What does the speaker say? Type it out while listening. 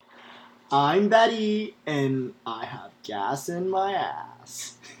I'm Betty, and I have gas in my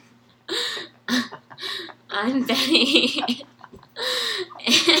ass. I'm Betty.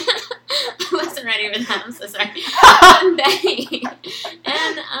 I wasn't ready for that. I'm so sorry. I'm Betty,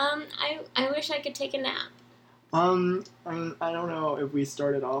 and I wish I could take a nap. I don't know if we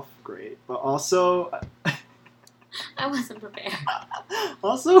started off great, but also, I wasn't prepared.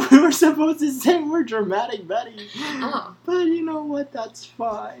 also we were supposed to say we're dramatic Betty. Oh. But you know what? That's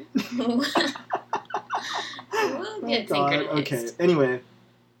fine. We'll get synchronized. Okay. Anyway,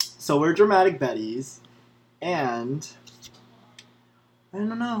 so we're dramatic Bettys, and I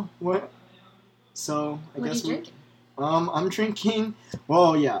don't know what. So I What guess are you drinking? I'm drinking.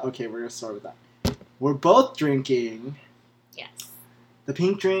 Well, yeah. Okay, we're gonna start with that. We're both drinking Yes. the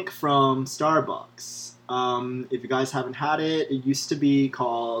pink drink from Starbucks. If you guys haven't had it, it used to be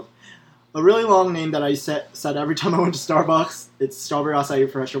called a really long name that I said every time I went to Starbucks. It's strawberry acai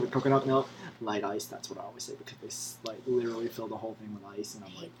fresher with coconut milk, light ice. That's what I always say because they like literally fill the whole thing with ice, and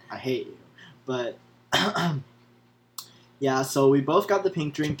I'm like, I hate you. But yeah, so we both got the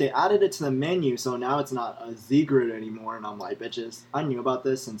pink drink. They added it to the menu, so now it's not a Z-Grid anymore. And I'm like, bitches, I knew about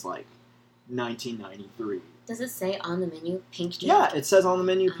this since like 1993. Does it say on the menu pink drink? Yeah, it says on the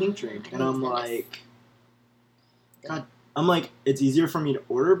menu pink drink, I and I'm didn't notice. like, God, I'm like, it's easier for me to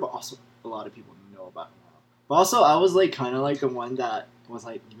order, but also a lot of people know about it now. But also, I was like, kind of like the one that was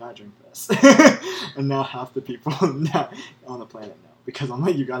like, you gotta drink this, and now half the people now on the planet know because I'm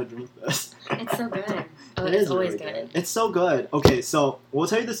like, you gotta drink this. It's so good. Oh, It it's is always really good. It's so good. Okay, so we'll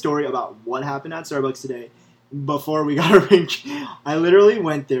tell you the story about what happened at Starbucks today. Before we got a drink, I literally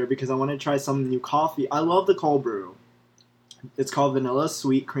went there because I wanted to try some new coffee. I love the cold brew. It's called Vanilla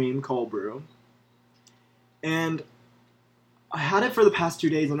Sweet Cream Cold Brew. And I had it for the past 2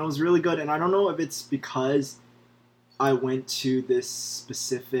 days, and it was really good. And I don't know if it's because I went to this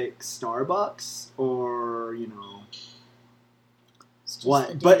specific Starbucks or, you know, It's just what.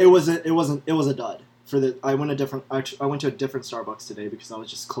 the But day. it was a dud. I went to a different Starbucks today because I was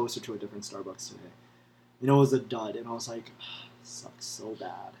just closer to a different Starbucks today. And it was a dud, and I was like, sucks so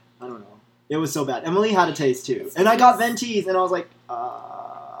bad. I don't know. It was so bad. Emily had a taste too. And I got Ventis, and I was like,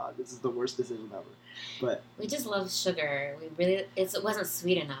 this is the worst decision ever. But We just love sugar. It wasn't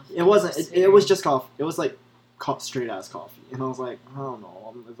sweet enough. it wasn't. It was just coffee. It was like straight ass coffee. And I was like, I don't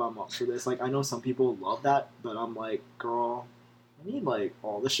know if I'm up for this. Like, I know some people love that, but I'm like, girl, I need like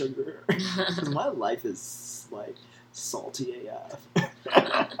all the sugar. Because my life is like salty AF.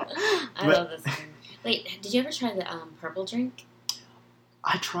 I love this one. Wait, did you ever try the purple drink?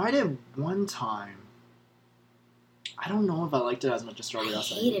 I tried it one time. I don't know if I liked it as much as strawberry I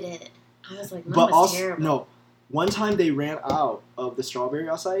acai. hated it. I was like, Mom But was also, terrible. no. One time they ran out of the strawberry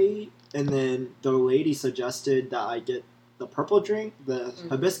acai, and then the lady suggested that I get the purple drink, the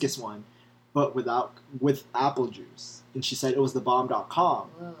hibiscus one, but with apple juice. And she said it was the bomb.com.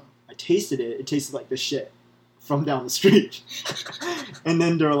 Whoa. I tasted it. It tasted like the shit from down the street. And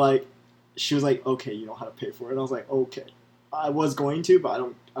then they're like, she was like, okay, you don't have to pay for it. And I was like, okay. I was going to,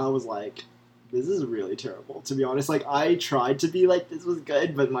 but I was like, this is really terrible, to be honest. Like, I tried to be like, this was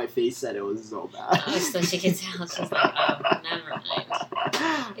good, but my face said it was so bad. Oh, so she could tell. She's like, oh, never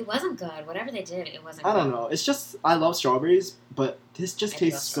mind. It wasn't good. Whatever they did, it wasn't I good. don't know. It's just, I love strawberries, but this just I do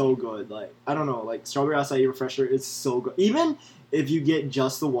tastes love so good. Like, I don't know. Like, strawberry acai refresher is so good. Even if you get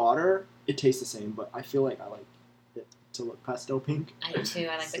just the water, it tastes the same, but I feel like I like it to look pastel pink. I do too.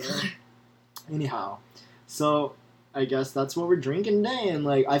 I like the So- color. Anyhow, so I guess that's what we're drinking today, and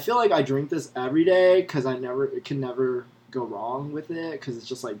like I feel like I drink this every day because it can never go wrong with it because it's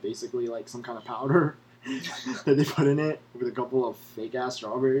just like basically like some kind of powder that they put in it with a couple of fake ass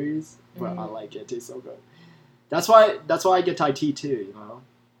strawberries, but I like it. It tastes so good. That's why I get Thai tea too. You know,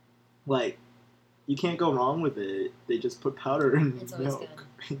 like you can't go wrong with it. They just put powder in It's always milk,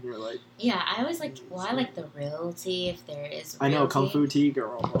 and you're like, Yeah, I always like. Well, I like the real tea if there is. I know real kung tea, fu tea,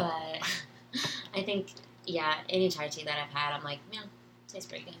 girl. But I think any Thai tea that I've had, I'm like, yeah, tastes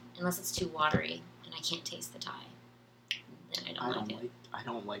pretty good. Unless it's too watery and I can't taste the Thai, then I don't like it. I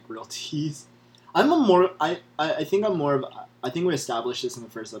don't like real teas. I'm a more I think I'm more of I think we established this in the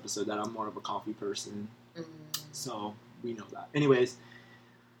first episode that I'm more of a coffee person. So we know that. Anyways,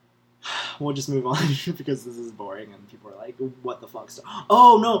 we'll just move on because this is boring and people are like, what the fuck?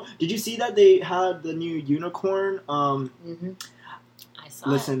 Oh no, did you see that they had the new unicorn? I saw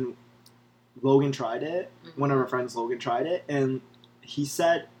it. Listen, Logan tried it. One of our friends, Logan, tried it, and he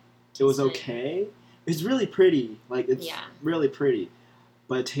said it was okay. It's really pretty. Like, it's really pretty.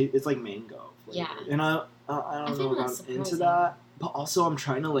 But it's like mango flavored. Yeah. And I don't know if I'm into surprising. that. But also, I'm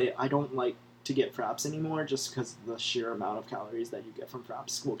trying to I don't like to get fraps anymore, just because the sheer amount of calories that you get from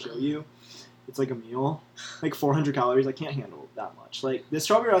fraps will kill you. It's like a meal, like 400 calories. I can't handle that much. Like this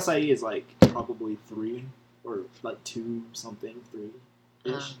strawberry acai is like probably 3 or like 2 something,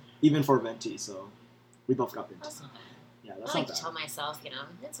 3-ish, even for venti. So we both got venti. That's not bad. Yeah, that's I not like to bad. tell myself,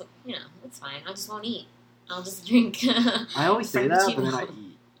 it's fine. I just won't eat. I'll just drink. I always say that, but then I Frappuccino.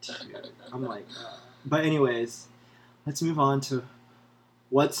 eat. Too. I'm like, but anyways, let's move on to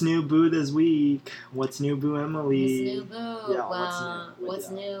what's new, Boo, this week. What's new, Boo, Emily? What's new, Boo? Yeah, Well, what's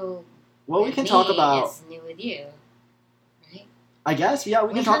new? Well, we with can me talk about. is new with you, right? I guess, yeah, we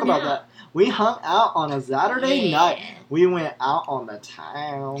can We talk hung about out. that. We hung out on a Saturday Yeah. night. We went out on the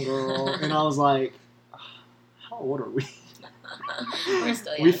town, girl, and I was like, how old are we? We're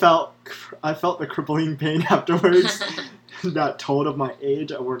still young. I felt the crippling pain afterwards that told of my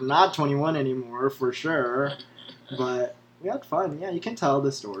age. We're not 21 anymore, for sure, but we had fun. Yeah, you can tell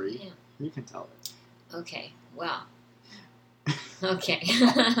the story. Yeah. You can tell it. Okay. Well. Okay.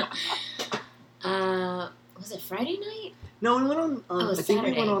 Was it Friday night? No, we went on. Oh, I think we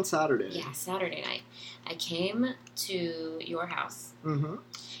Saturday. went on Saturday. Yeah, Saturday night. I came to your house Mm-hmm.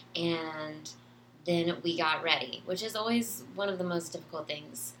 and then we got ready, which is always one of the most difficult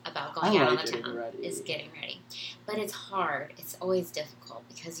things about I going out like on the getting town ready. is getting ready. But it's hard. It's always difficult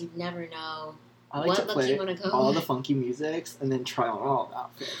because you never know I like what to look play you want to go all the with. funky musics and then try on all the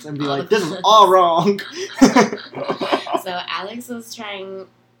outfits and be All like, the- this is all wrong. So Alex was trying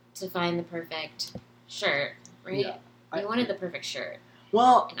to find the perfect shirt, right? Yeah. You wanted the perfect shirt,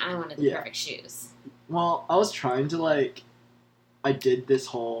 Well, and I wanted the Yeah. perfect shoes. I was trying to like, I did this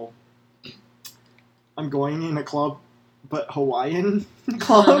whole, I'm going in a club, but Hawaiian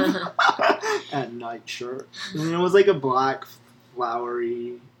club at night shirt. And it was like a black,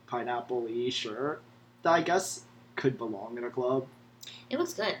 flowery, pineapple-y shirt that I guess could belong in a club. It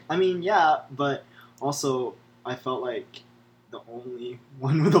looks good. I mean, yeah, but also I felt like the only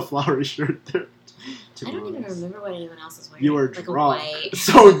one with a flowery shirt there. To I be don't even honest. remember what anyone else was wearing. You were like drunk, a white,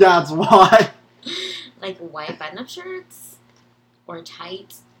 so that's why. like white button-up shirts or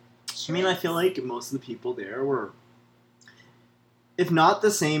tight. I mean, I feel like most of the people there were, if not the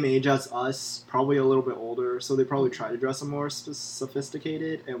same age as us, probably a little bit older. So they probably try to dress them more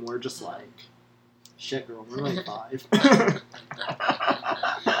sophisticated, and we're just like, shit, girl, we're like 5.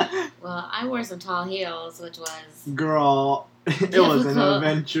 Well, I wore some tall heels, which was Girl, it was an Difficult.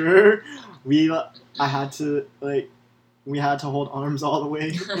 adventure. We had to hold arms all the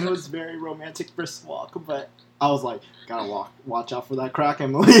way, and it was very romantic brisk walk. But I was like, gotta watch out for that crack,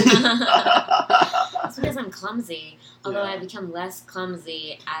 Emily. it's because I'm clumsy. Although Yeah. I become less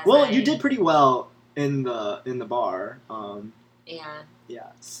clumsy as Well, you did pretty well in the bar. Yeah, Yeah,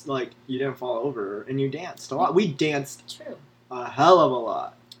 like you didn't fall over, and you danced a lot. We danced true. a hell of a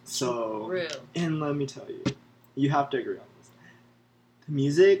lot. So, True. and let me tell you, you have to agree on this. The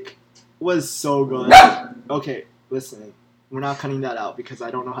music was so good. Okay, listen, we're not cutting that out because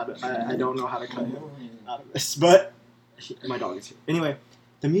I don't know how to. I don't know how to cut him out of this. But my dog is here. Anyway,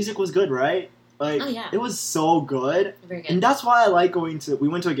 the music was good, right? Like, Oh, yeah. it was so good. Very good. And that's why I like going to. We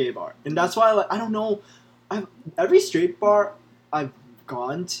went to a gay bar, and that's why I don't know. Every straight bar I've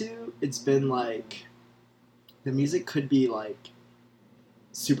gone to, it's been like the music could be like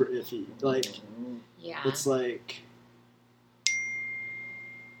super iffy. Like Yeah. it's like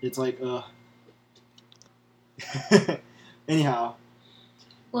anyhow.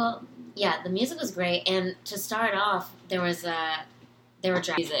 Well, yeah, the music was great, and to start off, there were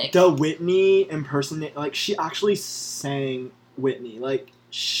drag music. The Whitney impersonate, like she actually sang Whitney, like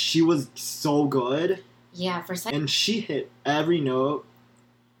she was so good, Yeah, for a second. and she hit every note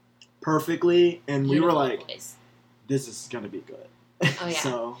perfectly, and we were beautiful like, voice. this is gonna be good. Oh, yeah.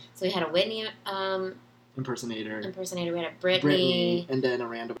 So So we had a Whitney impersonator, impersonator. We had a Britney. Britney, and then a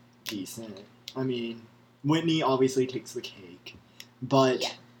random decent. I mean, Whitney obviously takes the cake, but Yeah.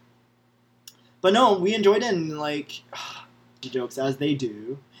 but no, we enjoyed it, and like jokes as they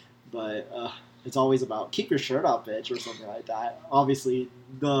do, but it's always about keep your shirt off, bitch, or something like that. Obviously,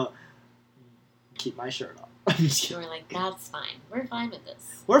 the keep my shirt off. I'm just And kidding. we're like, that's fine. We're fine with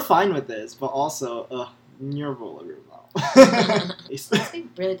this. We're fine with this, but also, you're vulgar now. It's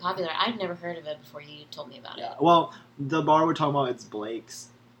really popular. I've never heard of it before you told me about Yeah, it. well, the bar we're talking about, it's Blake's.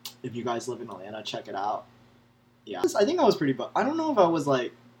 If you guys live in Atlanta, check it out. Yeah, I think I was pretty. I don't know if I was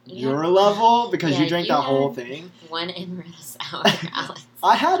like You your level because Yeah, you drank you that whole had- thing. One amaretto sour, Alex.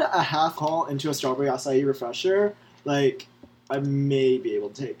 I had a half call into a strawberry acai refresher. Like, I may be able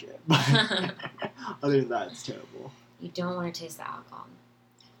to take it, but other than that, it's terrible. You don't want to taste the alcohol.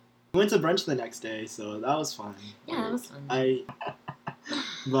 We went to brunch the next day, so that was fun. Yeah, that was fun.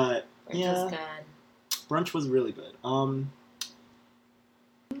 But Brunch was good. Brunch was really good.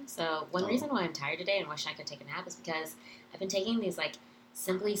 So one reason why I'm tired today and wish I could take a nap is because I've been taking these like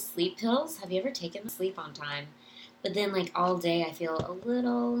Simply Sleep pills. Have you ever taken the sleep on time? But then like all day I feel a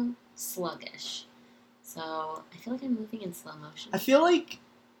little sluggish. So I feel like I'm moving in slow motion. I feel like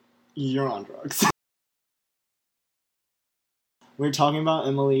you're on drugs. We're talking about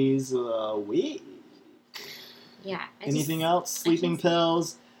Emily's week. Yeah. Anything else? Sleeping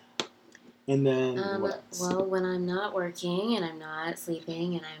pills. And then what else? Well, when I'm not working and I'm not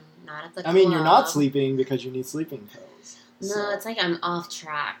sleeping and I'm not at the club. I mean, you're not sleeping because you need sleeping pills. No, So. it's like I'm off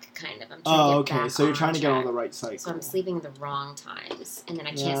track, kind of. I'm trying to get back so you're trying on to get on track. the right cycle. So I'm sleeping the wrong times, and then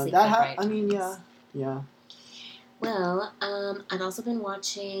I can't sleep that the right I mean, times. yeah. Well, I've also been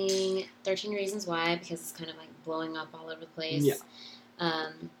watching 13 Reasons Why because it's kind of like blowing up all over the place. Yeah.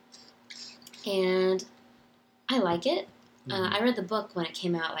 And I like it. Mm-hmm. I read the book when it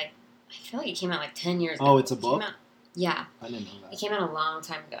came out, I feel like it came out like 10 years ago. Oh, it's a book? Yeah. I didn't know that. It came out a long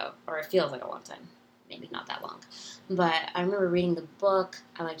time ago, or it feels like a long time. Maybe not that long. But I remember reading the book.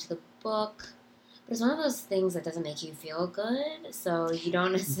 I liked the book. But it's one of those things that doesn't make you feel good, so you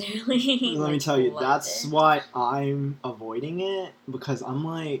don't necessarily Let me tell you, love that's it. why I'm avoiding it, because I'm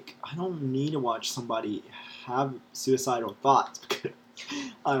like, I don't need to watch somebody have suicidal thoughts, because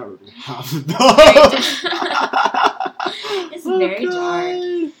I already have those. It's very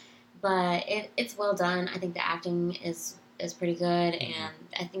dark. But it's well done. I think the acting is pretty good, and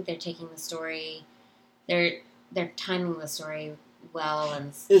I think they're taking the story, they're timing the story well,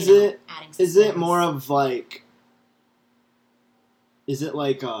 and adding is it suspense. more of like, is it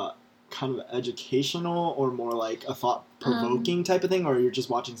like a kind of educational or more like a thought provoking type of thing, or you're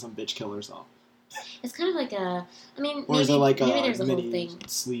just watching some bitch kill herself? It's kind of like a, I mean, Or maybe, is it like maybe a there's a whole mini thing.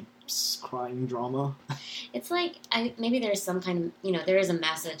 sleep crying drama? It's like, maybe there's some kind of, there is a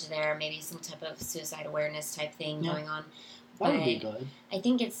message there, maybe some type of suicide awareness type thing going on. That would be good. I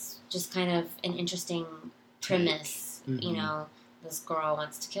think it's just kind of an interesting premise. Mm-hmm. This girl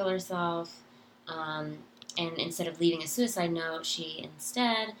wants to kill herself, and instead of leaving a suicide note, she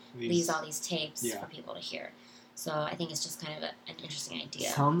instead leaves all these tapes for people to hear. So I think it's just kind of an interesting idea.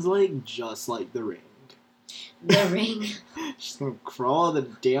 Sounds like just like The Ring. The Ring. She's gonna crawl on the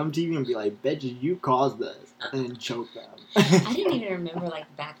damn TV and be like, "Bet you caused this," and choke them. I didn't even remember like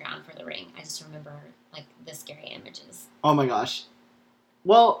the background for The Ring. I just remember like the scary images. Oh my gosh.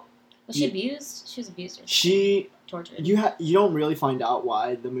 Well, was she abused? She was abused or she tortured. You don't really find out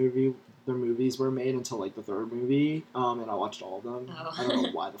why the movies were made until like the third movie. And I watched all of them. Oh. I don't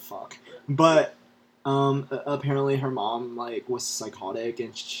know why the fuck, but apparently her mom like was psychotic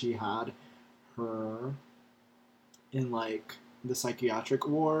and she had her in like the psychiatric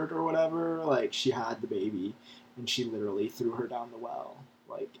ward or whatever. Like she had the baby and she literally threw her down the well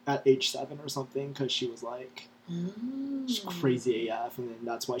like at age 7 or something because she was like she's crazy AF, and then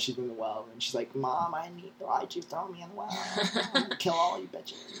that's why she's in the well. And she's like, "Mom, why'd you throw me in the well? I'm gonna kill all you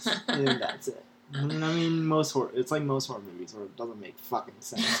bitches." And then that's it. And I mean, it's like most horror movies where it doesn't make fucking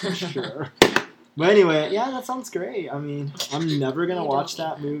sense for sure. But anyway, yeah, that sounds great. I mean, I'm never gonna watch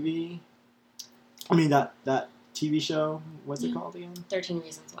that movie. I mean, that TV show. What's it called again? 13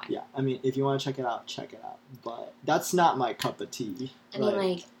 Reasons Why. Yeah, I mean, if you want to check it out, check it out. But that's not my cup of tea. I mean,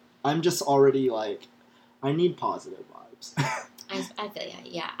 like, I'm just already like, I need positive vibes. I feel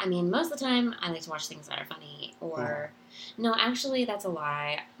yeah. I mean, most of the time, I like to watch things that are funny. Or, no, actually, that's a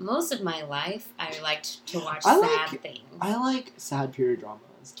lie. Most of my life, I liked to watch sad things. I like sad period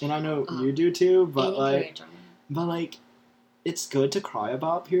dramas, and I know you do too. But period drama. It's good to cry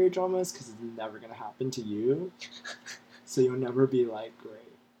about period dramas because it's never gonna happen to you, so you'll never be like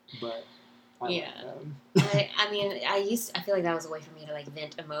great. But I like them. I mean, I feel like that was a way for me to like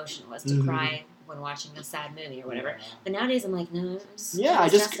vent emotion, was to cry when watching a sad movie or whatever. Yeah. But nowadays I'm like, no, I'm just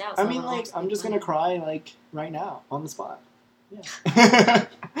stressed out. So I'm just gonna cry like right now on the spot. Yeah.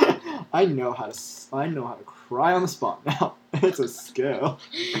 I know how to cry on the spot now. It's a skill.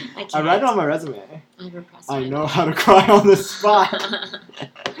 I write it on my resume. I know how to cry on the spot.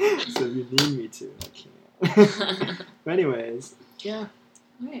 So if you need me to, I can. But anyways, yeah.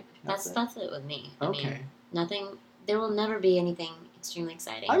 Alright, that's it with me. Okay. I mean, nothing. There will never be anything extremely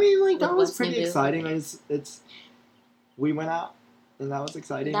exciting. I mean, like that was pretty exciting. We went out, and that was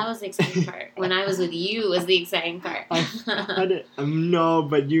exciting. That was the exciting part. When I was with you, was the exciting part. I didn't. No,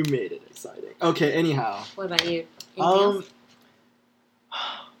 but you made it exciting. Okay. Anyhow. What about you? Anything else?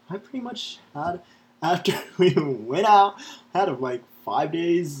 I pretty much had, after we went out, had like 5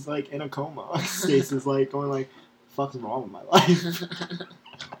 days like in a coma. Stasis like going like, "Fuck's wrong with my life?"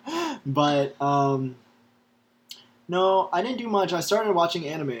 But No, I didn't do much. I started watching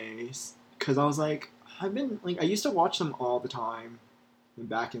animes because I was like, I used to watch them all the time. And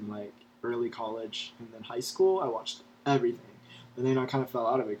back in like early college and then high school, I watched everything. But then I kind of fell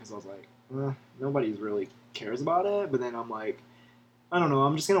out of it because I was like, nobody's really cares about it. But then I'm like, I don't know.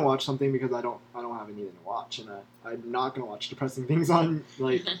 I'm just gonna watch something because I don't have anything to watch, and I'm not gonna watch depressing things on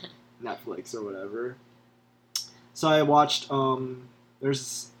like Netflix or whatever. So I watched. There's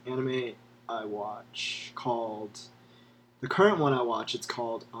this anime I watch called. The current one I watch. It's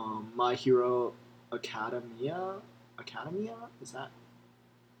called My Hero Academia. Academia? Is that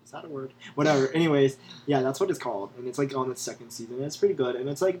a word? Whatever. Anyways, yeah, that's what it's called, and it's like on its second season. And it's pretty good, and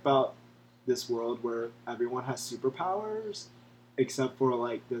it's like about this world where everyone has superpowers, except for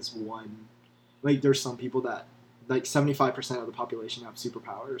like this one. Like there's some people that like 75% of the population have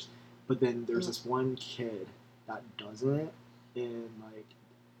superpowers, but then there's this one kid that doesn't, and like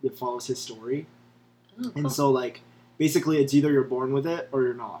it follows his story, cool. And so like basically it's either you're born with it or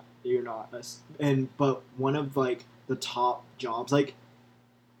you're not. You're not. But one of like the top jobs like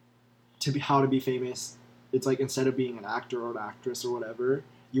how to be famous, it's like instead of being an actor or an actress or whatever,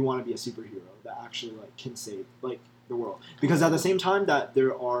 you want to be a superhero that actually like can save like the world. Because at the same time that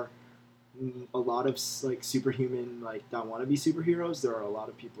there are a lot of like superhuman like that want to be superheroes, there are a lot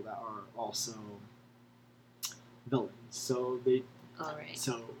of people that are also villains. So All right.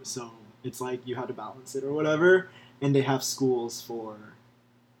 so it's like you have to balance it or whatever, and they have schools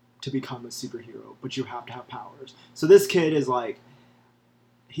to become a superhero, but you have to have powers. So this kid is like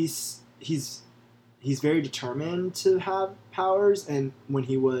he's very determined to have powers, and when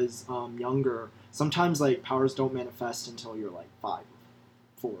he was younger, sometimes like powers don't manifest until you're like 5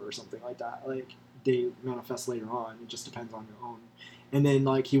 4 or something like that. Like they manifest later on. It just depends on your own. And then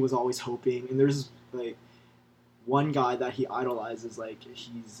like he was always hoping, and there's like one guy that he idolizes, like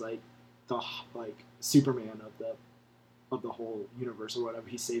he's like the like Superman of the whole universe or whatever.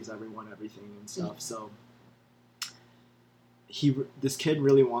 He saves everyone, everything and stuff. So this kid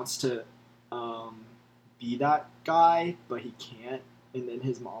really wants to be that guy, but he can't. And then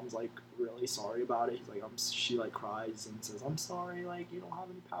his mom's like really sorry about it. He's like, she like cries and says, "I'm sorry, like you don't have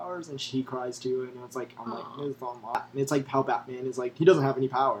any powers," and she cries too. And it's like I'm like, it's like how Batman is like he doesn't have any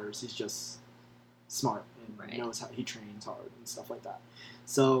powers. He's just smart and knows how he trains hard and stuff like that.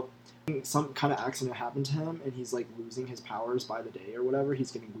 So some kind of accident happened to him, and he's like losing his powers by the day or whatever.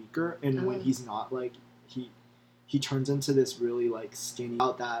 He's getting weaker, and when he's not like he turns into this really like skinny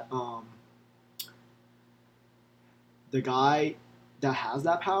out that the guy that has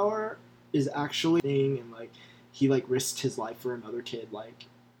that power is actually thing, and like he like risked his life for another kid, like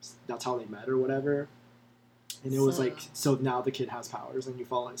that's how they met or whatever. And it was like, so now the kid has powers, and you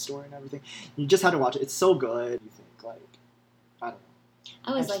follow his story and everything. You just had to watch it. It's so good. You think like I don't know.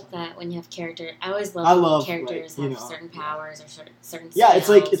 I always like that when you have character. I always love when characters like, have certain powers or certain. Yeah, it's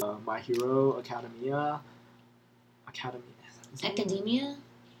like My Hero Academia. Academia.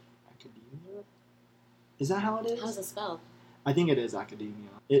 Is that how it is? How's it spelled? I think it is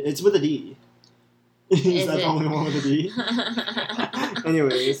Academia. It's with a D. Is that the only one with a D?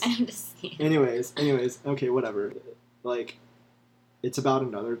 Anyways. Okay, whatever. Like, it's about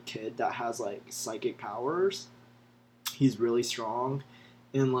another kid that has like psychic powers. He's really strong,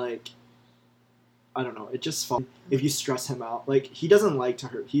 and like, I don't know. It just fun if you stress him out. Like he doesn't like to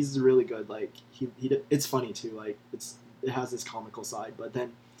hurt. He's really good. Like he it's funny too. Like it has this comical side, but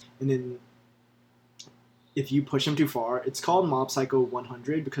then if you push him too far, it's called Mob Psycho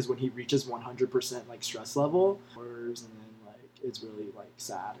 100 because when he reaches 100% like stress level, and then like it's really like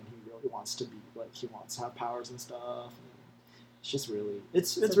sad, and he really wants to be like he wants to have powers and stuff. And it's just really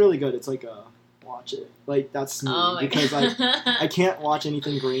it's really good. It's like watch it like that's me because I can't watch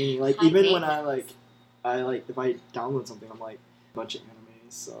anything grainy. Like even when I like if I download something, I'm like a bunch of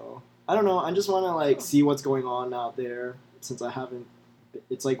animes. So I don't know. I just want to like see what's going on out there since I haven't.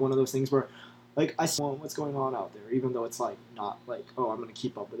 It's like one of those things where. Like, I see what's going on out there, even though it's, like, not, like, oh, I'm going to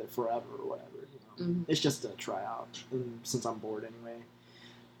keep up with it forever or whatever, you know. It's just a tryout, and since I'm bored anyway.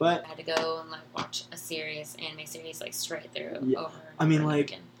 But I had to go and, like, watch a anime series, like, straight through over and over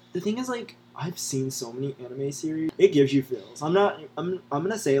again. The thing is, like, I've seen so many anime series, it gives you feels. I'm going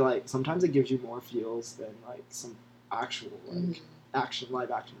to say, like, sometimes it gives you more feels than, like, some actual, like,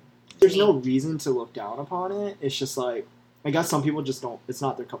 live action. There's no reason to look down upon it. It's just, like, I guess some people just don't, it's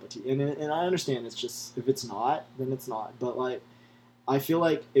not their cup of tea. And I understand it's just, if it's not, then it's not. But, like, I feel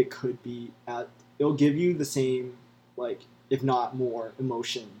like it could be it'll give you the same, like, if not more,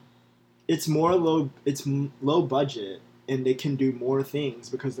 emotion. It's low budget, and they can do more things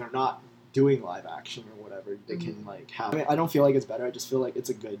because they're not doing live action or whatever, they can like have. I mean, I don't feel like it's better. I just feel like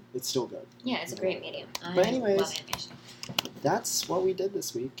it's still good. Yeah, it's a great medium. But anyways, love animation. That's what we did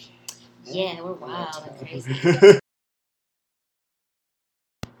this week. Yeah, we're wild and crazy.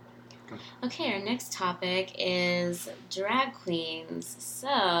 Okay, our next topic is drag queens.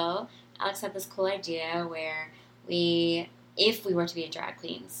 So, Alex had this cool idea where if we were to be drag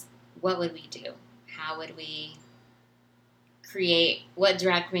queens, what would we do? How would we create, what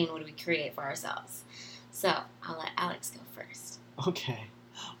drag queen would we create for ourselves? So, I'll let Alex go first. Okay.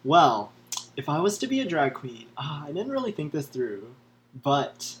 Well, if I was to be a drag queen, I didn't really think this through,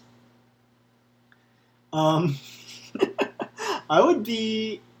 but I would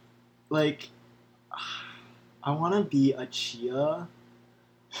be like, I want to be a chia,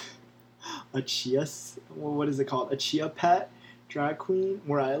 what is it called? A chia pet drag queen,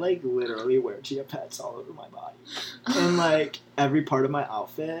 where I like literally wear chia pets all over my body, and like every part of my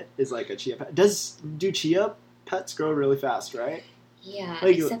outfit is like a chia pet. Do chia pets grow really fast, right? Yeah,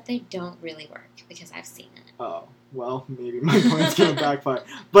 like, except they don't really work because I've seen it. Oh, well, maybe my plan's gonna backfire.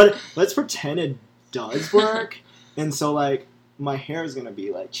 But let's pretend it does work, and so like my hair is gonna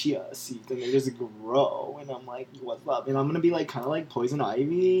be like chia seeds, and they just grow, and I'm like, what's up? And I'm gonna be like kind of like Poison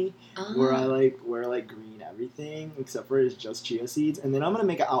Ivy, where I like wear like green everything except for it's just chia seeds, and then I'm gonna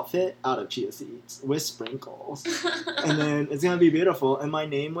make an outfit out of chia seeds with sprinkles, and then it's gonna be beautiful, and my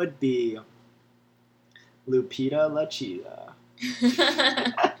name would be Lupita La Chia.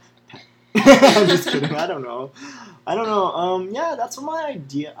 I'm just kidding. I don't know. Yeah, that's my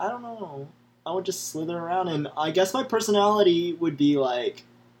idea. I don't know. I would just slither around, and I guess my personality would be like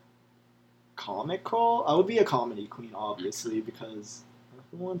comical. I would be a comedy queen, obviously, because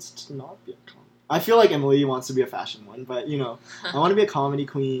who wants to not be a comedy? I feel like Emily wants to be a fashion one, but you know, I want to be a comedy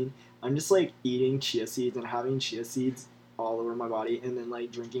queen. I'm just like eating chia seeds and having chia seeds all over my body, and then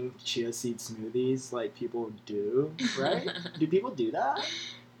like drinking chia seed smoothies like people do, right? Do people do that?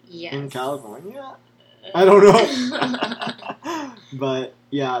 Yes. In California? I don't know. But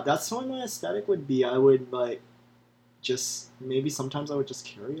yeah, that's what my aesthetic would be. I would like just maybe sometimes I would just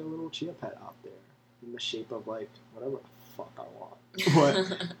carry a little chia pet out there in the shape of like whatever the fuck I want.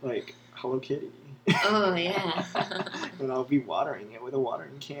 What like Hello Kitty. Oh yeah. And I'll be watering it with a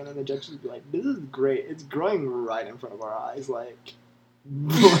watering can, and the judges would be like, "This is great. It's growing right in front of our eyes." Like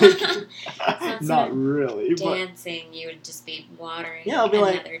not really. Dancing, but you would just be watering. Yeah, I'll be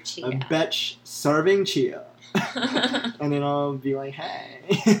another like chia. a bitch serving chia, and then I'll be like,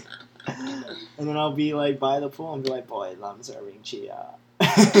 "Hey," and then I'll be like by the pool and be like, "Boys, I'm serving chia."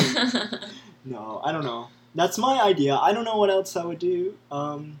 No, I don't know. That's my idea. I don't know what else I would do.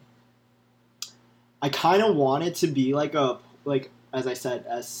 I kind of want it to be like as I said,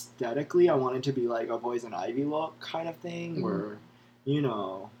 aesthetically, I want it to be like a Poison Ivy look kind of thing, where, you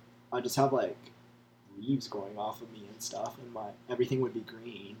know, I just have like leaves growing off of me and stuff, and everything would be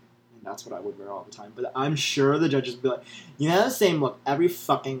green, and that's what I would wear all the time. But I'm sure the judges would be like, you have the same look every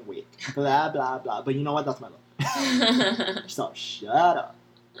fucking week, blah blah blah. But you know what? That's my look. So shut up.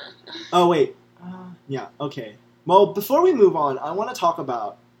 Oh wait, yeah, okay. Well, before we move on, I want to talk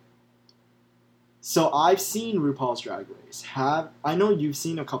about. So I've seen RuPaul's Drag Race. I know you've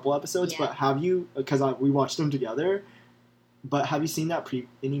seen a couple episodes, but have you? Because we watched them together. But have you seen that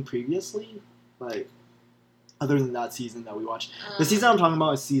any previously? Like, other than that season that we watched, the season I'm talking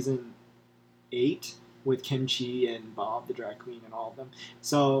about is season 8 with Kimchi and Bob the drag queen and all of them.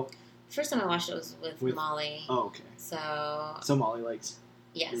 So first time I watched it was with Molly. Oh, okay. So Molly likes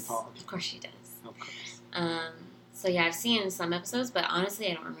RuPaul. Of course she does. Of course. So yeah, I've seen some episodes, but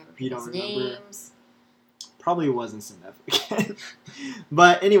honestly, I don't remember people's names. Probably wasn't significant.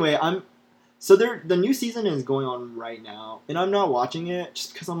 But anyway, so the new season is going on right now, and I'm not watching it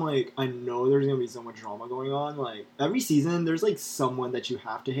just because I'm like, I know there's gonna be so much drama going on. Like every season, there's like someone that you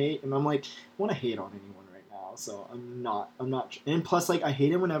have to hate, and I'm like, I want to hate on anyone right now, so I'm not. And plus, like, I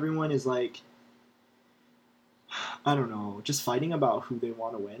hate it when everyone is like, I don't know, just fighting about who they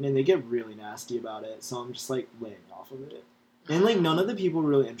want to win, and they get really nasty about it. So I'm just like laying off of it. And like none of the people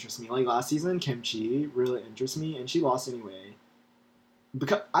really interest me. Like last season, Kimchi really interests me, and she lost anyway.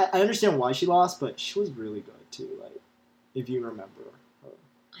 Because I understand why she lost, but she was really good too. Like, if you remember her,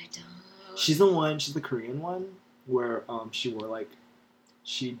 I don't. She's the Korean one where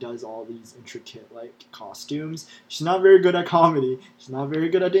she does all these intricate like costumes. She's not very good at comedy. She's not very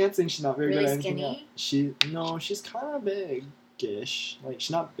good at dancing. She's not very good at anything else. She's kind of big-ish. Like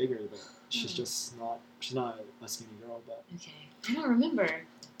she's not bigger, but she's just not. She's not a skinny girl, but okay, I don't remember.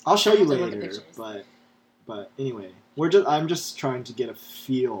 I'll show you later, but anyway, I'm just trying to get a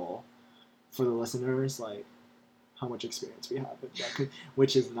feel for the listeners, like how much experience we have with drag queen,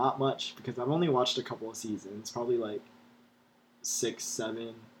 which is not much because I've only watched a couple of seasons, probably like 6,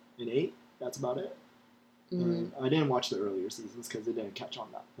 7, and 8. That's about it. And I didn't watch the earlier seasons because it didn't catch on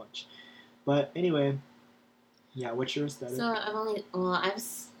that much. But anyway, yeah, what's your aesthetic? So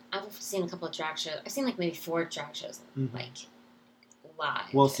I've seen a couple of drag shows. I've seen like maybe 4 drag shows like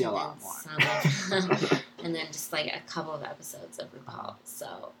live. We'll see a lot more. And then just like a couple of episodes of RuPaul.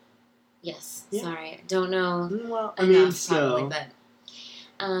 So yes, Yeah. sorry, I don't know. Well, I mean, Probably, still.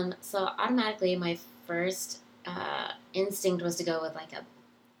 but so automatically my first instinct was to go with like a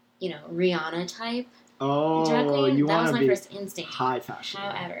Rihanna type drag Oh, queen. you That was want to my be first instinct. high fashion.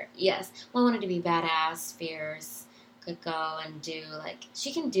 However, yes, well, I wanted to be badass, fierce, could go and do like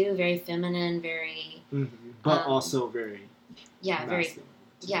she can do very feminine, very But also very very masculine.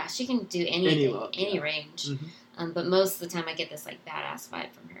 yeah. She can do anything, look, any yeah. range. But most of the time, I get this like badass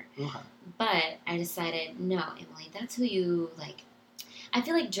vibe from her. Okay. But I decided, no, Emily, that's who you like. I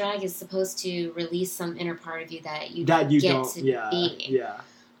feel like drag is supposed to release some inner part of you that you get to be. Yeah.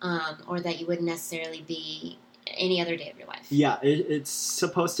 Or that you wouldn't necessarily be any other day of your life. Yeah, it's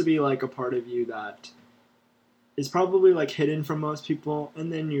supposed to be like a part of you that is probably like hidden from most people,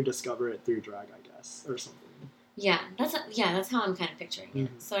 and then you discover it through drag, I guess, or something. Yeah, that's how I'm kind of picturing it. Mhm.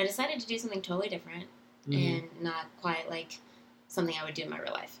 So I decided to do something totally different and not quite like something I would do in my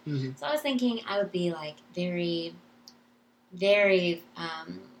real life. So I was thinking I would be like very, very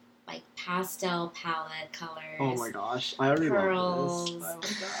like pastel palette colors. Oh my gosh, I already pearls. love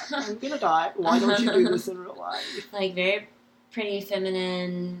this. I love that. I'm gonna die. Why don't you do this in real life? Like very pretty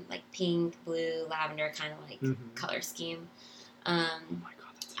feminine, like pink, blue, lavender kind of like color scheme. Oh my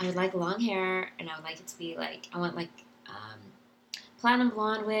god, that's I would like long hair, and I would like it to be like I want like platinum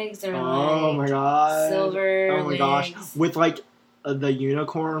blonde wigs or oh like my god, silver. oh my gosh, wigs. with like the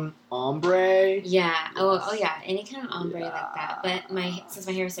unicorn ombre. Yeah. Yes. Oh yeah. Any kind of ombre Yeah. like that. But since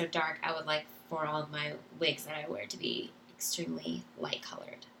my hair is so dark, I would like for all of my wigs that I wear to be extremely light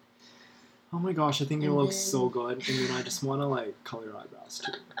colored. Oh my gosh, I think it And looks then- so good, and then I just want to like color your eyebrows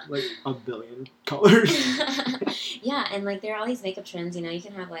too, like a billion colors. Yeah, and like there are all these makeup trends. You know, you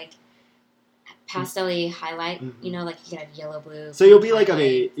can have like pastel-y highlight. Mhm. You know, like you can have yellow, blue. So you'll be like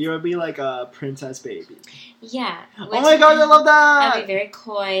highlight. you'll be like a princess baby. Yeah. Oh my god, I love I'd be that! very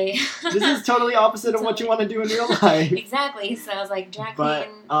coy. This is totally opposite of what you want to do in real life. Exactly. So I was like, drag But,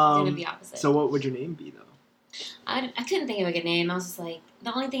 queen gonna be opposite. So what would your name be though? I couldn't think of a good name. I was just like,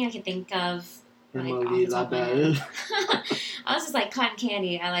 the only thing I could think of. Like, off Emily the top of my head. Labelle. I was just like cotton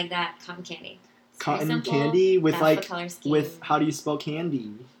candy. I like that cotton candy. It's very Cotton simple. candy with That's like the color scheme. with how do you spell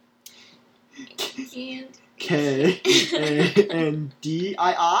candy? Candy.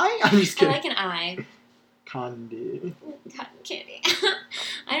 K-A-N-D-I-I? I'm just I kidding. like an I. Candy. Cotton candy.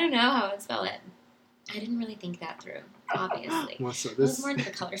 I don't know how I would spell it. I didn't really think that through. Obviously, Well, so I was this. more into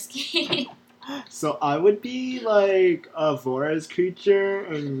the color scheme. So I would be like a forest creature,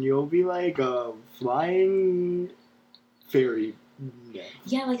 and you'll be like a flying fairy.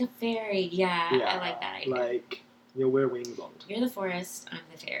 Yeah, like a fairy. Yeah, I like that idea. Like you'll wear wings all the time. You're the forest. I'm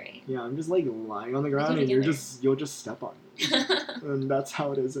the fairy. Yeah, I'm just like lying on the ground, go and together. you'll just step on me, and that's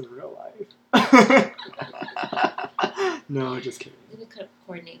how it is in real life. No, just kidding. We could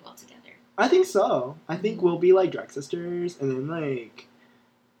coordinate well together. I think so. I think we'll be like drag sisters, and then like,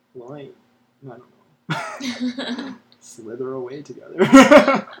 well, like, I don't know, slither away together.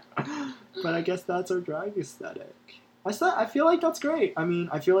 But I guess that's our drag aesthetic. I feel like that's great. I mean,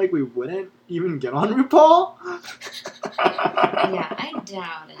 I feel like we wouldn't even get on RuPaul. Yeah, I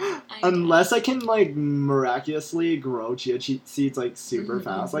doubt it. Unless I can like miraculously grow chia seeds like super Mhm,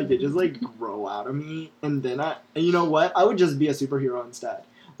 fast, like they just like grow out of me, and then and you know what? I would just be a superhero instead.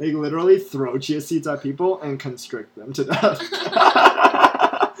 Like literally throw chia seeds at people and constrict them to death,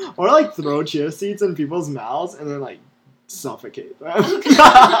 or like throw chia seeds in people's mouths and then like suffocate them.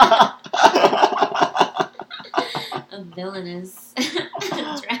 A villainous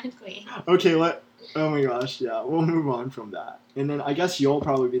drag queen. Okay, oh my gosh, yeah, we'll move on from that, and then I guess you'll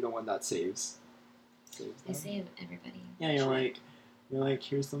probably be the one that saves I them. save everybody. Yeah, you're like,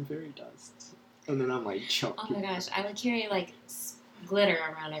 here's some fairy dust, and then I'm like, choke Oh you. my gosh, I would carry like glitter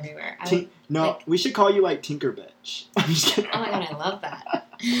around everywhere. No, like- we should call you like Tinker Bitch. I'm just kidding. Oh my god, I love that.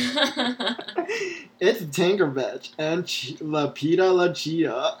 It's Tinker Bitch and Lapita La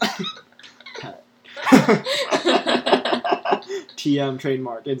Cheetah. TM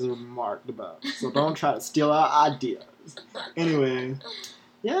trademark. It's marked about. So don't try to steal our ideas. Anyway,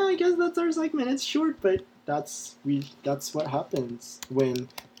 yeah, I guess that's our segment. It's short, but that's what happens when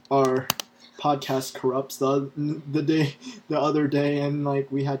our podcast corrupts the other day, and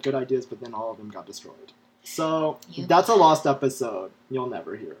like we had good ideas, but then all of them got destroyed. So Yep. that's a lost episode. You'll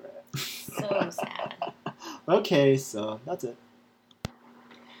never hear it. So sad. Okay, so that's it.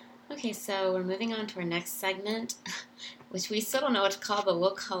 Okay, so we're moving on to our next segment, which we still don't know what to call, but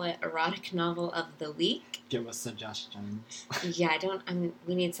we'll call it Erotic Novel of the Week. Give us suggestions. Yeah,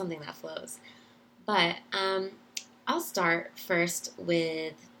 we need something that flows. But I'll start first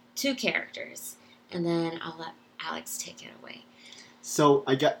with 2 characters, and then I'll let Alex take it away. So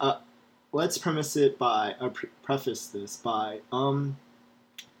I get. Let's preface this by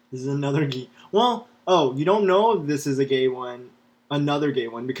this is another gay. Well, oh, you don't know if this is a gay one, another gay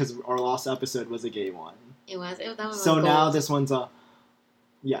one, because our last episode was a gay one. That one was So gold. now this one's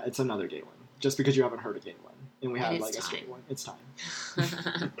it's another gay one. Just because you haven't heard a gay one, and we And have it's like a time. straight one, it's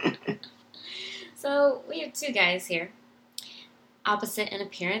time. So we have 2 guys here, opposite in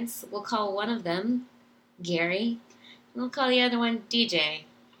appearance. We'll call one of them Gary, and we'll call the other one DJ.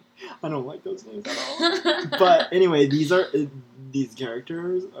 I don't like those names at all. But anyway, these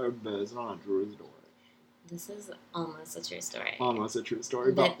characters are based on a true story. This is almost a true story. Almost a true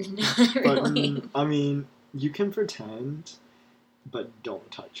story, But but not but really. I mean, you can pretend, but don't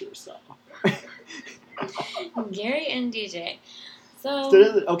touch yourself. Gary and DJ. So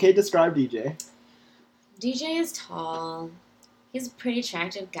Okay, describe DJ. DJ is tall. He's a pretty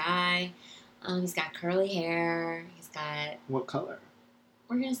attractive guy. He's got curly hair. He's got, What color?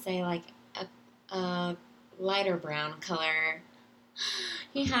 we're gonna say like a lighter brown color.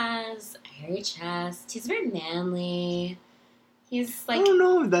 He has a hairy chest. He's very manly. He's I like, don't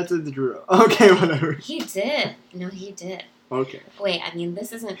know if that's a true. Okay, whatever. he did. No, he did. Okay. Wait, I mean,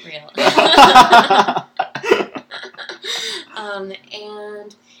 this isn't real.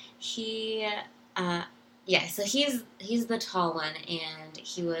 And he, so he's the tall one, and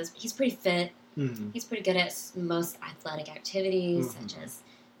he's pretty fit. Mhm. He's pretty good at most athletic activities, Mhm. such as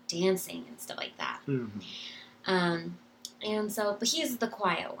dancing and stuff like that. Mhm. But he's the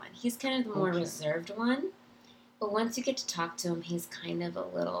quiet one. He's kind of the more Okay. reserved one. But once you get to talk to him, he's kind of a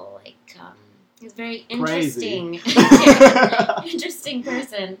little like, he's very Crazy. interesting. Interesting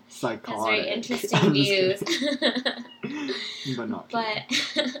person. Psychotic. Has very interesting I'm just views. kidding. But not true.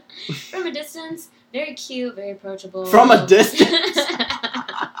 But from a distance, very cute, very approachable. From a distance?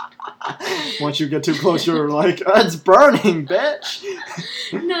 Once you get too close, you're like, it's burning, bitch.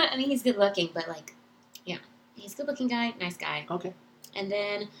 No, I mean, he's good looking, but like, yeah. He's a good looking guy, nice guy. Okay. And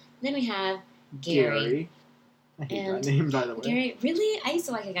then we have Gary. I hate And that name, by the way. Gary, really? I used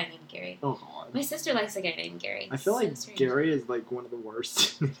to like a guy named Gary. Oh, God. My sister likes a guy named Gary. I feel So like strange. Gary is like one of the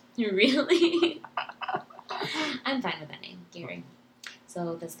worst. Really? I'm fine with that name, Gary.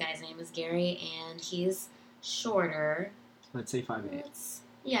 So this guy's name is Gary, and he's shorter. Let's say 5'8".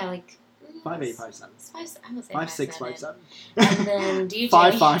 Yeah, like 5'8", 5'7". I would say 5'6", 5'7". 5'7". And then DJ.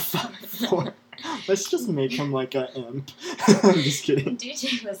 5'5", 5'4". Let's just make him like an imp. I'm just kidding.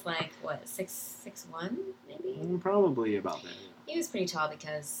 DJ was like what, 6'1", maybe? Probably about that. Yeah. He was pretty tall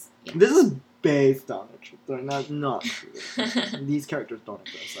because. Yeah. This is based on a true story, not true. These characters don't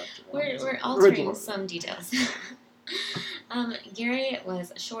exist, actually. We're altering Original. some details. Gary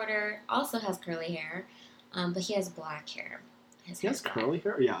was shorter, also has curly hair, but he has black hair. His He has hair's black. curly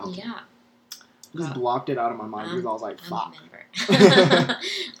hair? Yeah. Okay. Yeah. I just blocked it out of my mind because I was like, I fuck. remember.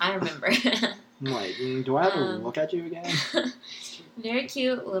 I remember. I'm like, do I have to Um, look at you again? Very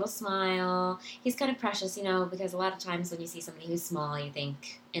cute, little smile. He's kind of precious, because a lot of times when you see somebody who's small, you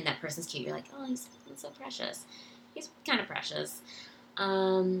think, and that person's cute, you're like, oh, he's so precious. He's kind of precious.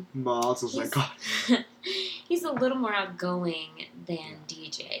 But also it's like, God. He's a little more outgoing than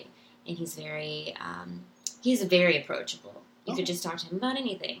DJ, and he's very approachable. You could just talk to him about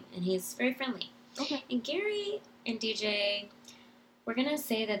anything, and he's very friendly. Okay. And Gary and DJ, we're gonna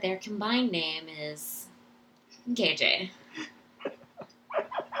say that their combined name is KJ.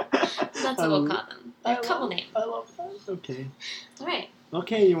 That's what we'll call them. Their couple name. I love that. Okay. All right.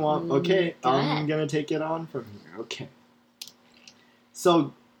 Okay, you want? Okay, Go I'm ahead. gonna take it on from here. Okay.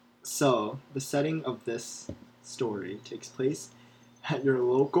 So the setting of this story takes place at your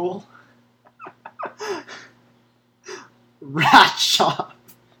local rat shop.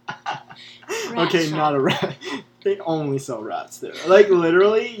 Okay, shop. not a rat. They only sell rats there. Like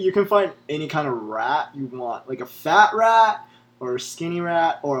literally, you can find any kind of rat you want, like a fat rat or a skinny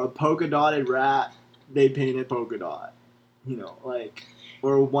rat or a polka dotted rat. They painted polka dot,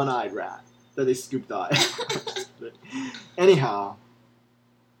 or a one-eyed rat that they scooped the eye. Anyhow,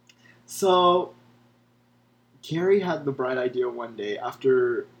 so Gary had the bright idea one day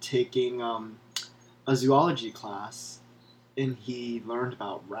after taking a zoology class, and he learned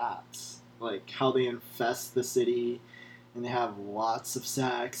about rats, like how they infest the city, and they have lots of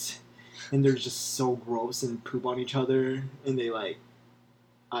sex, and they're just so gross and poop on each other, and they like,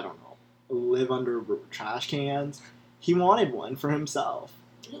 I don't know, live under trash cans. He wanted one for himself.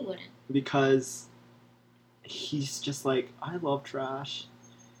 Who wouldn't? Because he's just like, I love trash,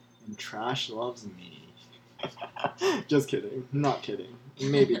 and trash loves me. Just kidding. Not kidding.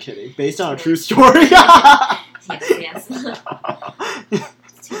 Maybe kidding. Based on a true story. Yes.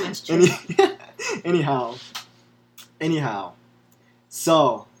 It's too much truth. Anyhow.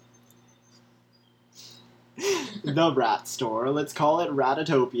 So, the rat store. Let's call it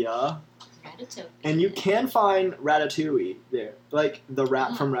Ratatopia. Ratatouille. And you can find Ratatouille there. Like, the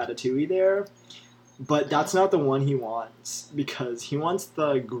rat from Ratatouille there. But that's not the one he wants. Because he wants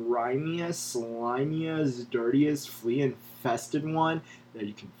the grimiest, slimiest, dirtiest, flea-infested one that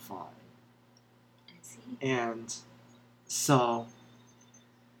you can find. I see. And so,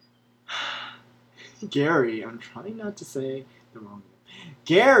 Gary, I'm trying not to say the wrong name.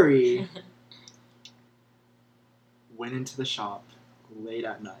 Gary went into the shop late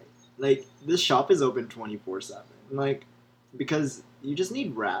at night. Like, this shop is open 24/7. Like, because you just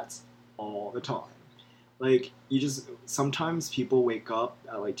need rats all the time. Like, sometimes people wake up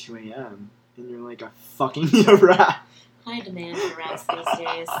at like 2 a.m. and you're like, I fucking need a rat. High demand for rats these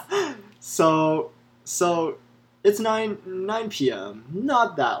days. So it's 9 p.m.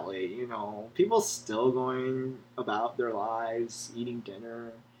 Not that late, you know. People still going about their lives, eating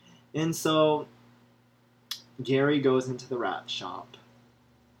dinner. And so Gary goes into the rat shop,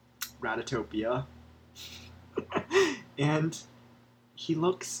 Ratatopia, and he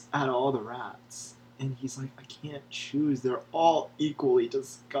looks at all the rats. And he's like, I can't choose. They're all equally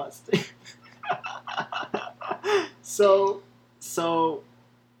disgusting. So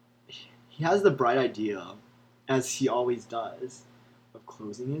he has the bright idea, as he always does, of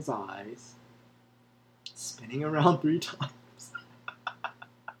closing his eyes, spinning around 3 times,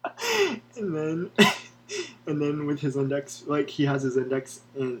 and then with his index, like, he has his index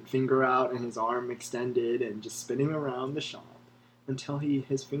and finger out and his arm extended and just spinning around the shop until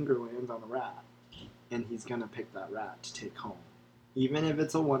his finger lands on a rat. And he's gonna pick that rat to take home. Even if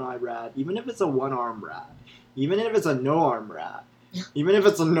it's a one-eyed rat, even if it's a one-armed rat, even if it's a no-arm rat, even if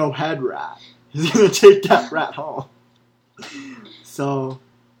it's a no-head rat, he's gonna take that rat home. So,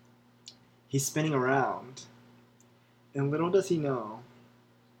 he's spinning around. And little does he know,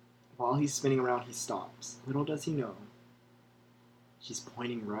 while he's spinning around, he stops. Little does he know, he's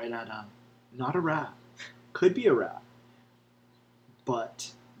pointing right at not a rat, could be a rat,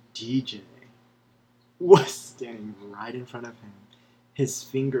 but DJ was standing right in front of him. His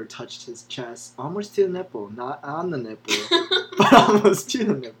finger touched his chest, almost to the nipple, not on the nipple, but almost to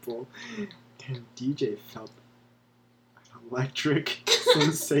the nipple. And DJ felt an electric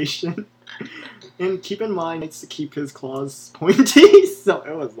sensation. And keep in mind, he needs to keep his claws pointy, so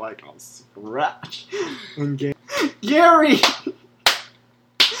it was like a scratch. And Gary!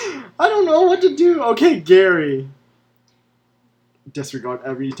 I don't know what to do. Okay, Gary. Disregard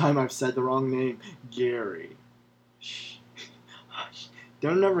every time I've said the wrong name. Gary. Shh. Hush.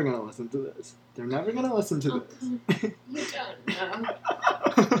 They're never gonna listen to this. They're never gonna listen to this. You don't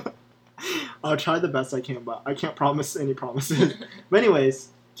know. I'll try the best I can, but I can't promise any promises. But anyways,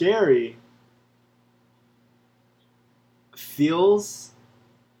 Gary feels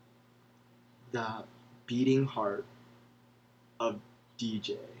the beating heart of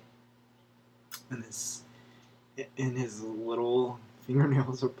DJ. And his little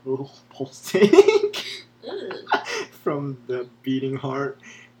fingernails are pulsating from the beating heart,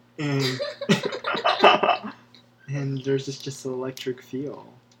 and and there's just an electric feel.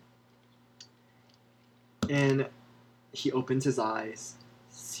 And he opens his eyes,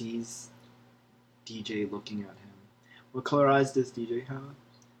 sees DJ looking at him. What color eyes does DJ have?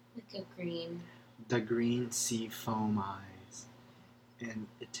 Like a green. The green sea foam eyes, and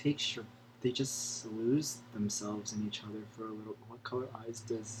they just lose themselves in each other for a little. What color eyes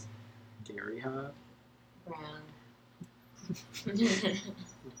does Gary have? Brown.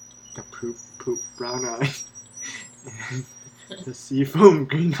 The poop brown eyes. And the seafoam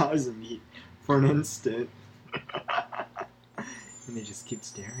green eyes meet for an instant. And they just keep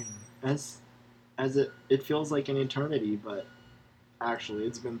staring. As it feels like an eternity, but actually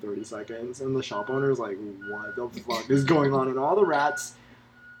it's been 30 seconds. And the shop owner's like, what the fuck is going on? And all the rats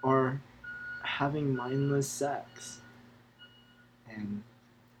are having mindless sex. And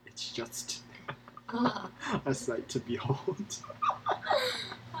it's just a sight to behold.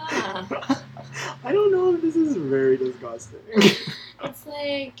 I don't know if this is very disgusting. It's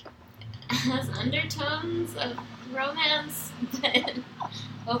like, it has undertones of romance, but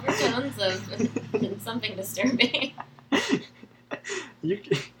overtones of something disturbing.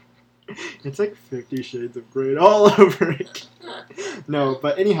 50 Shades of Grey all over again. No,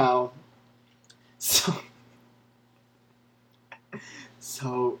 but anyhow, so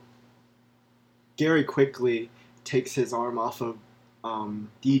Gary quickly takes his arm off of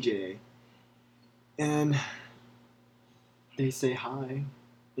DJ, and they say hi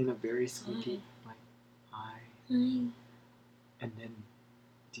in a very squeaky, like, hi. Hi. And then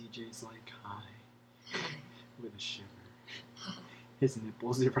DJ's like, hi, with a shiver. His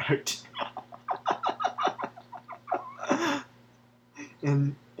nipples erect.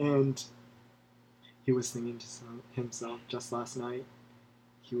 and he was singing to himself just last night.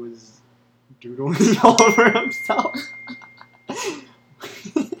 He was doodling all over himself.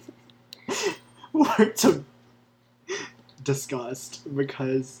 Words of disgust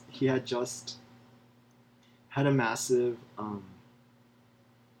because he had just had a massive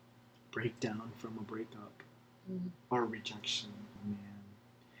breakdown from a breakup or rejection. Man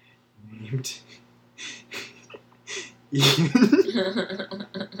named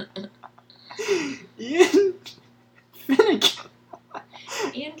Ian Finnegan.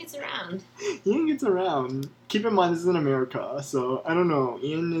 Ian gets around. Ian gets around. Keep in mind, this is in America, so I don't know.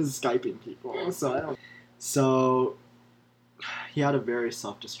 Ian is Skyping people, so I don't. So he had a very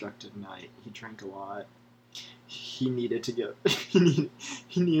self-destructive night. He drank a lot. He needed to get. He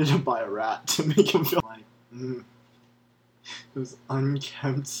needed to buy a rat to make him feel like those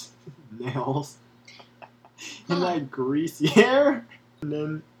unkempt nails and that greasy hair. And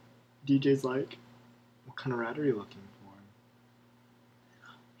then DJ's like, "What kind of rat are you looking for?"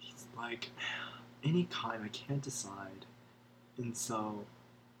 He's like, "Any kind. I can't decide." And so,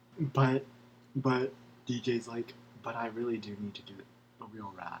 but DJ's like, "But I really do need to get a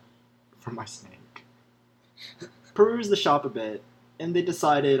real rat for my snake." Peruse the shop a bit, and they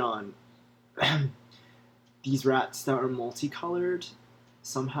decided on these rats that are multicolored.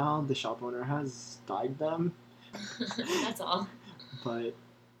 Somehow the shop owner has dyed them. That's all. But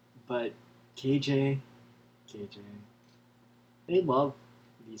KJ, they love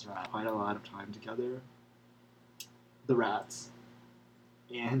these rats. Quite a lot of time together. The rats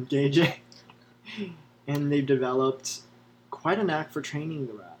and KJ. And they've developed quite a knack for training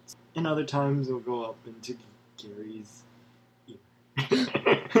the rats. And other times they'll go up into Gary's ear.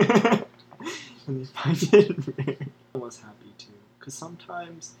 And they find it very... I was happy too. Because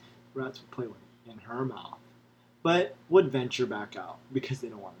sometimes rats would play in her mouth. But would venture back out because they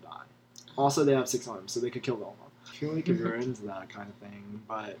don't want to die. Also, they have 6 arms, so they could kill Velma. I feel like if you're into that kind of thing,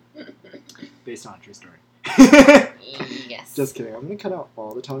 but based on a true story. Yes. Just kidding. I'm going to cut out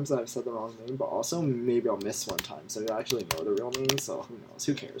all the times that I've said the wrong name, but also maybe I'll miss one time, so you'll actually know the real name, so who knows?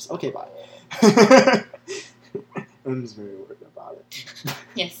 Who cares? Okay, bye. I'm just very worried about it.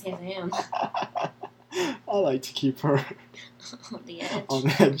 Yes, I am. I like to keep her On the edge. on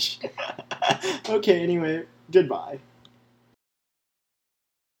the edge. Okay, anyway, goodbye.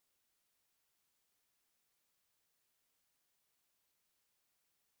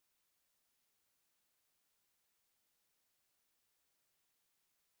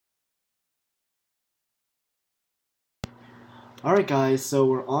 Alright guys, so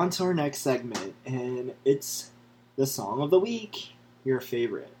we're on to our next segment, and it's the song of the week. Your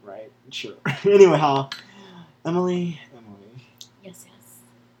favorite, right? Sure. Anyhow, Emily, Yes.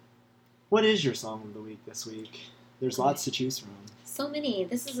 what is your song of the week this week? There's lots to choose from. So many.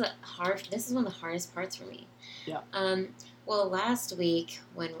 This is one of the hardest parts for me. Yeah. Well, last week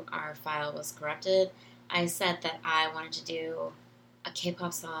when our file was corrupted, I said that I wanted to do a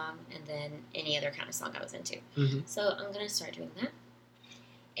K-pop song and then any other kind of song I was into. Mm-hmm. So I'm going to start doing that.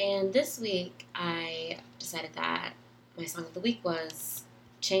 And this week I decided that my song of the week was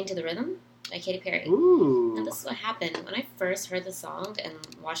Chained to the Rhythm by Katy Perry. Ooh. And this is what happened. When I first heard the song and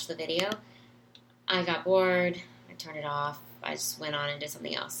watched the video, I got bored, I turned it off, I just went on and did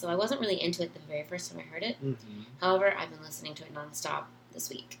something else. So I wasn't really into it the very first time I heard it. Mm-hmm. However, I've been listening to it nonstop this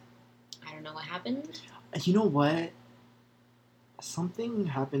week. I don't know what happened. You know what? Something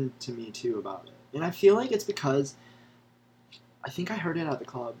happened to me too about it. And I feel like it's because I think I heard it at the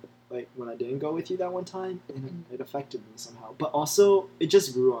club, like when I didn't go with you that one time, and it affected me somehow. But also, it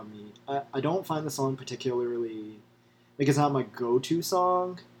just grew on me. I don't find the song particularly, like, it's not my go-to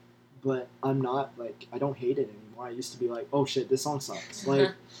song, but I'm not, like, I don't hate it anymore. I used to be like, oh shit, this song sucks.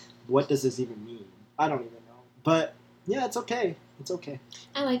 Like, what does this even mean? I don't even know. But, yeah, it's okay. It's okay.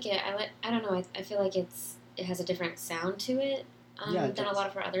 I like it. I don't know. I feel like it has a different sound to it, than a lot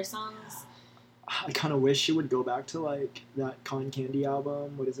of her other songs. I kind of wish it would go back to, like, that Cotton Candy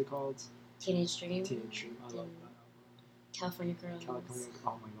album. What is it called? Teenage Dream. Teenage Dream. I love that album. California Girls. California.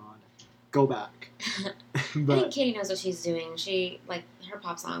 Oh my god. go back. I But think Katie knows what she's doing. Her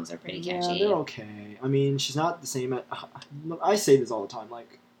pop songs are pretty catchy. yeah, they're okay. I mean, she's not the same. I say this all the time.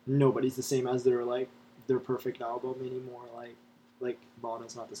 Like nobody's the same as their perfect album anymore. Like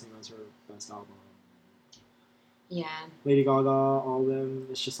Lana's not the same as her best album. Yeah. Lady Gaga, all of them.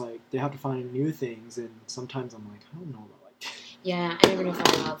 It's just like they have to find new things, and sometimes I'm like, I don't know about like. Yeah, I never know if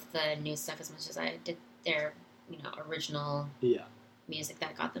I love the new stuff as much as I did their, original music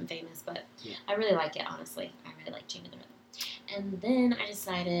that got them famous. But Yeah. I really like it, honestly. I really like Chained to the Rhythm. And then I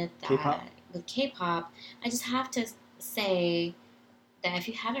decided that K-pop? with K-pop, I just have to say that if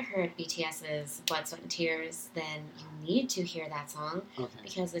you haven't heard BTS's Blood, Sweat, and Tears, then you need to hear that song Okay.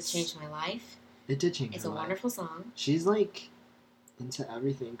 because it changed my life. It did change. It's her a life. wonderful song. She's like into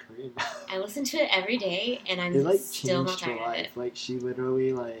everything Korean. I listen to it every day, and I'm It like still not changed her tired of it. life. Like she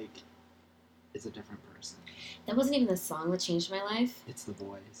literally like is a different person. That wasn't even the song that changed my life. It's the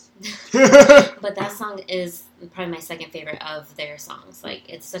voice. But that song is probably my second favorite of their songs. Like,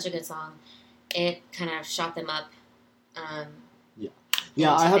 it's such a good song. It kind of shot them up.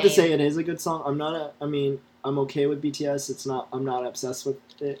 Yeah, into I have to fame. say it is a good song. I'm okay with BTS. I'm not obsessed with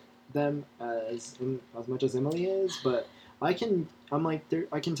them as much as Emily is, but I can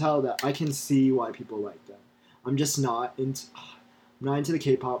tell that I can see why people like them. I'm just not into the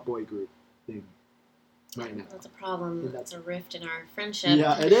K-pop boy group thing right now. That's a problem. And That's a rift in our friendship.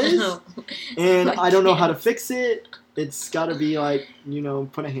 Yeah, it is. And I I don't know how to can't. fix it. It's got to be like,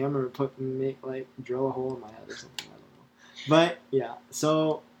 put a hammer, drill a hole in my head or something. I don't know. But yeah,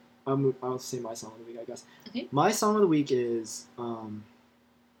 so I'll say my song of the week, I guess. Okay. My song of the week is,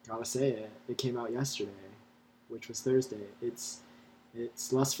 gotta say it. It came out yesterday, which was Thursday. It's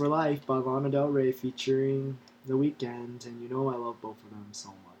Lust for Life by Lana Del Rey featuring The Weeknd, and I love both of them so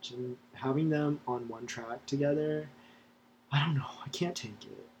much. And having them on one track together, I don't know. I can't take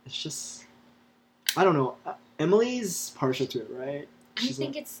it. It's just, I don't know. Emily's partial to it, right? I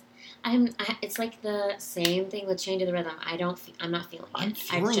think it's like the same thing with Chained to the Rhythm. I'm not feeling I'm it.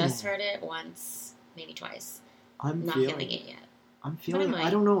 feeling I've just it. heard it once, maybe twice. I'm Not feeling it yet. I'm feeling. am I I?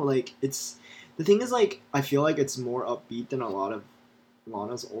 don't know. Like it's the thing is like I feel like it's more upbeat than a lot of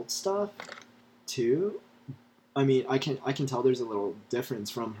Lana's old stuff, too. I mean, I can tell there's a little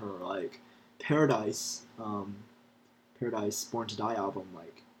difference from her like Paradise, Born to Die album,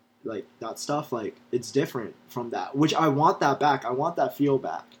 like that stuff. Like it's different from that, which I want that back. I want that feel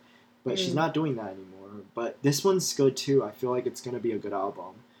back, but she's not doing that anymore. But this one's good too. I feel like it's gonna be a good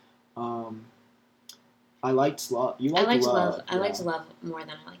album. I liked Love. You liked Love. I liked Love more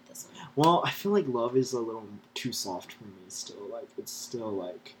than I like this one. Well, I feel like Love is a little too soft for me still. Like, it's still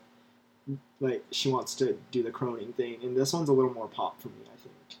like she wants to do the croning thing, and this one's a little more pop for me, I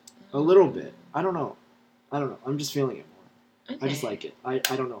think. A little bit. I don't know. I'm just feeling it more. Okay. I just like it. I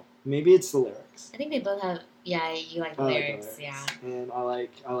don't know. Maybe it's the lyrics. I think they both have. Yeah, you like the I like lyrics. the Yeah, and I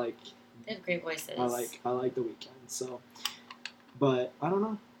like they have great voices. I like The Weeknd. So, but I don't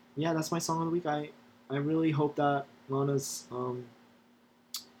know. Yeah, that's my song of the week. I really hope that Lana's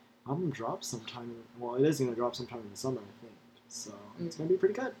album drops sometime. Well, it is gonna drop sometime in the summer, I think. So it's gonna be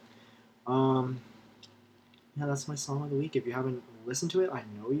pretty good. Yeah, that's my song of the week. If you haven't listened to it, I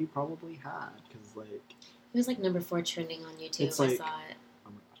know you probably had because like It was like number 4 trending on YouTube. It's I like- saw it. oh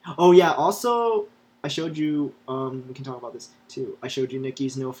my gosh. Oh yeah. Also, I showed you. We can talk about this too. I showed you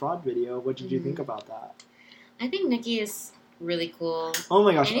Nikki's No Fraud video. What did you think about that? I think Nikki is really cool. Oh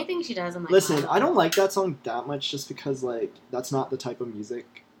my gosh. Anything she does, I'm like, Listen, wow. I don't like that song that much just because like that's not the type of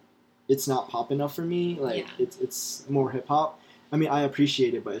music. It's not pop enough for me. Like Yeah. it's more hip hop. I mean, I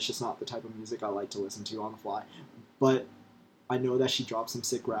appreciate it, but it's just not the type of music I like to listen to on the fly. But I know that she dropped some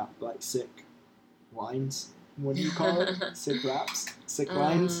sick rap, like sick lines. What do you call it? Sick raps? Sick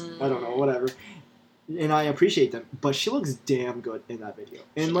lines? I don't know, whatever. And I appreciate them, but she looks damn good in that video.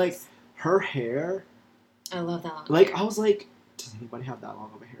 And She like does. her hair, I love that long like hair. I was like, does anybody have that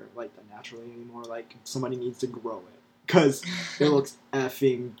long of a hair like that naturally anymore? Like somebody needs to grow it because it looks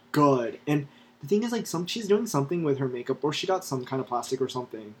effing good. And the thing is, like, she's doing something with her makeup, or she got some kind of plastic or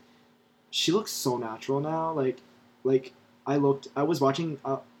something. She looks so natural now. Like I was watching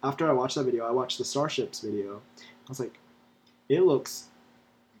after I watched that video. I watched the Starships video. I was like, it looks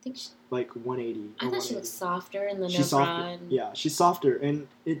I think she, like 180. I thought she looked softer in the No She's softer. Fraud. Yeah, she's softer, and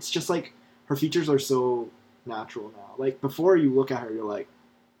it's just like her features are so natural now. Like before, you look at her, you're like,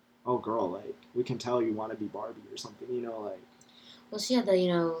 oh girl, like we can tell you want to be Barbie or something, like. Well, she had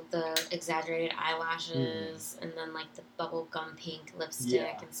the the exaggerated eyelashes and then like the bubble gum pink lipstick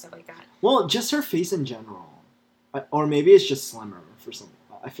Yeah. and stuff like that. Well, just her face in general, or maybe it's just slimmer for some.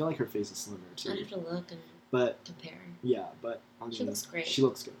 I feel like her face is slimmer I'd too. have to look and But compare. yeah, but I mean, She looks great. She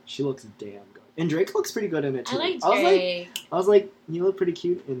looks good. She looks damn good. And Drake looks pretty good in it too. I like Drake. I was like, you look pretty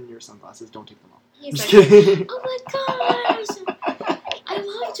cute in your sunglasses. Don't take them off. He's Just like, kidding. oh my gosh, I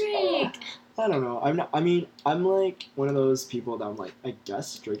love Drake. I don't know. I'm not. I mean, I'm like one of those people that I'm like, I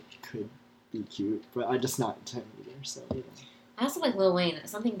guess Drake could be cute, but I'm just not into him either. So you know. I also like Lil Wayne.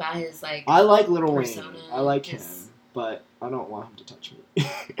 Something about his like. I like Lil Wayne. persona I like him, is- but I don't want him to touch me.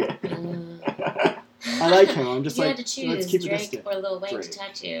 Uh, I like him. I'm just if you like, had to let's choose keep it Drake distant. or Lil Wayne Drake. to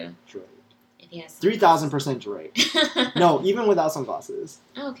touch you, Drake. if he has 3,000% Drake. No, even without sunglasses.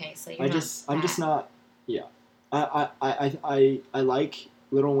 Okay, so you're I'm not just that. not. Yeah, I like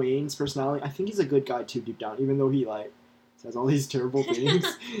Lil Wayne's personality. I think he's a good guy too, deep down, even though he like says all these terrible things.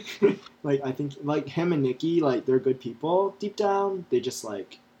 Like I think like him and Nicki, like they're good people deep down. They just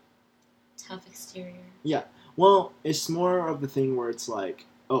like Tough exterior. well, it's more of the thing where it's like,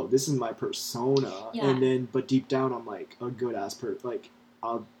 oh, this is my persona, Yeah. and then but deep down I'm like a good ass like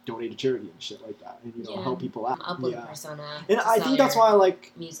I'll donate to charity and shit like that, and Yeah. help people out. Upload Yeah. persona. And to I sell think that's your why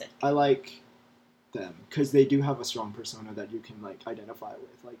music. I like them because they do have a strong persona that you can like identify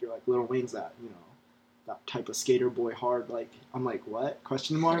with. Like you're like Lil Wayne's that that type of skater boy hard. Like I'm like what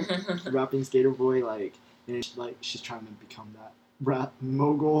question mark rapping skater boy like and it's like she's trying to become that rap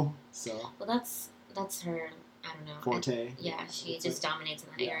mogul. So Well, that's her. I don't know. forte. Yeah, she It's just like- dominates in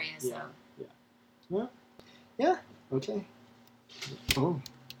that yeah, area. So yeah. Yeah. Okay. Oh.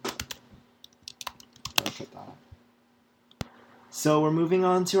 I'll put that. So we're moving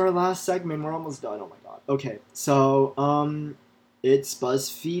on to our last segment. We're almost done. Oh my god. Okay. So it's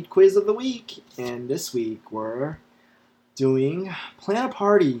BuzzFeed Quiz of the Week, and this week we're doing Plan a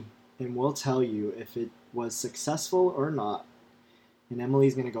Party, and we'll tell you if it was successful or not. And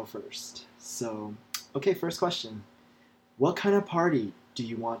Emily's gonna go first. So, okay, first question. What kind of party do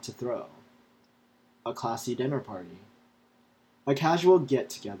you want to throw? A classy dinner party, a casual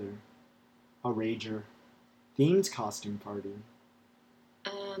get-together, a rager, themed costume party.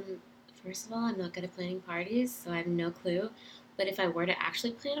 First of all, I'm not good at planning parties, so I have no clue. But if I were to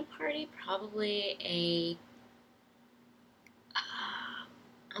actually plan a party, probably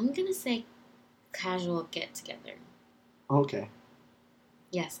I'm gonna say casual get together. Okay.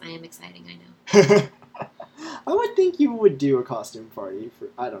 Yes, I am exciting. I know. I would think you would do a costume party for,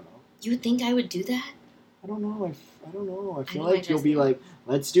 I don't know. You would think I would do that? I don't know. I don't know. I feel know I like you'll just be am. like,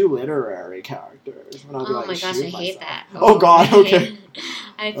 let's do literary characters. And I'll be Oh like, my gosh, shoot I hate myself. that. Oh god, right. okay.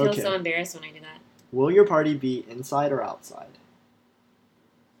 I feel Okay. so embarrassed when I do that. Will your party be inside or outside?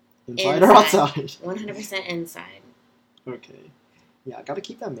 Inside or Inside. outside? 100% inside. Okay. Yeah, I gotta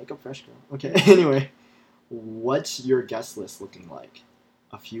keep that makeup fresh, girl. Okay, anyway. What's your guest list looking like?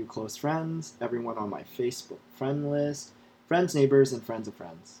 A few close friends, everyone on my Facebook friend list, friends, neighbors, and friends of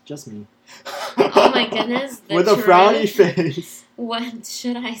friends. Just me. Oh my goodness, the With a truth? frowny face. What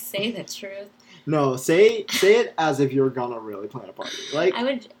should I say? The truth? No, say it as if you're gonna really plan a party. Like, I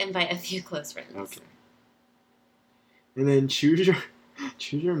would invite a few close friends. okay. And then choose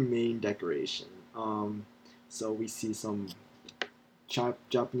your main decoration. So we see some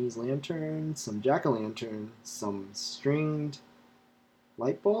Japanese lanterns, some jack-o'-lantern, some stringed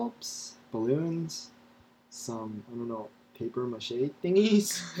light bulbs, balloons, some, I don't know, paper mache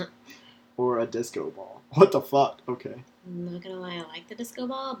thingies, or a disco ball. What the fuck? Okay. I'm not gonna lie, I like the disco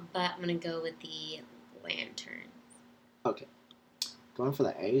ball, but I'm gonna go with the lantern. Okay. Going for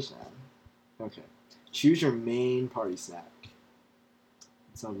the Asian. Okay. Choose your main party snack.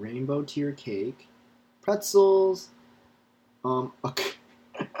 It's a rainbow tier cake, pretzels, a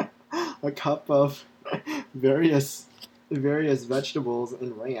cup of various vegetables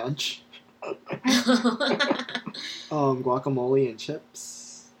and ranch, guacamole and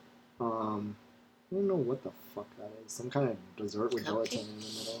chips. I don't know what the fuck that is. Some kind of dessert with gelatin in the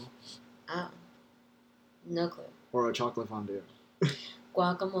middle, Oh. No clue. or a chocolate fondue.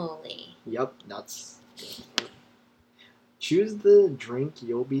 Guacamole. Yep, that's good. Choose the drink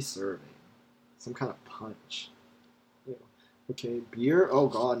you'll be serving. Some kind of punch. Ew. Okay, beer? Oh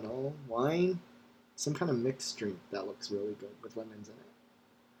god, no. Wine? Some kind of mixed drink that looks really good with lemons in it.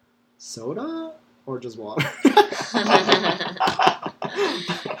 Soda? Or just water?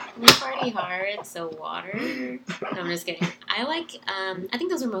 We party hard, so water. No, I'm just kidding. I think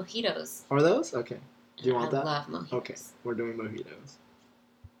those are mojitos. Are those? Okay. Do you want that? I love mojitos. Okay, we're doing mojitos.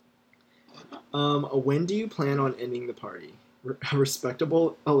 When do you plan on ending the party? A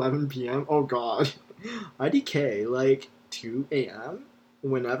respectable 11 p.m.? Oh god. IDK, like 2 a.m.?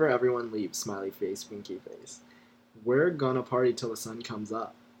 Whenever everyone leaves, smiley face, winky face. We're gonna party till the sun comes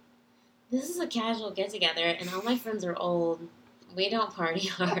up. This is a casual get together, and all my friends are old. We don't party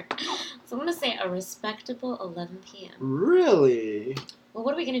hard. So I'm going to say a respectable 11 p.m. Really? Well,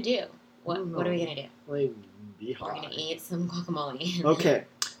 what are we going to do? I What don't What are we know. going to do? Like, be We're hot. going to eat some guacamole. Okay,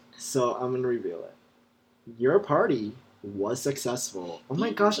 so I'm gonna reveal it. Your party was successful. Oh my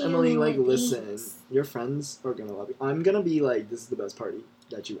Thank gosh, Emily, you, like, listen. thanks. Your friends are gonna love you. I'm gonna be like, this is the best party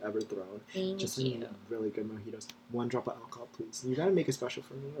that you've ever thrown. Thank Just you. some really good mojitos. 1 drop of alcohol, please. You gotta make it special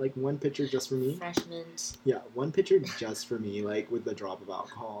for me. Like, 1 pitcher just for me. Fresh mint. Yeah, 1 pitcher just for me, like, with a drop of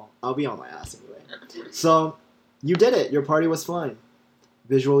alcohol. I'll be on my ass anyway. So, you did it. Your party was fun.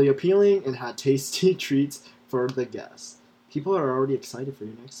 Visually appealing and had tasty treats for the guests. People are already excited for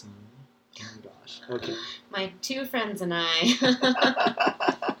your next song. Oh my gosh. Okay. My 2 friends and I.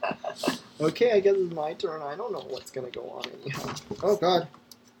 Okay, I guess it's my turn. I don't know what's gonna go on anyhow. Oh god.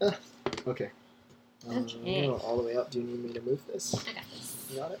 Okay. Okay. No, all the way up. Do you need me to move this? I got this.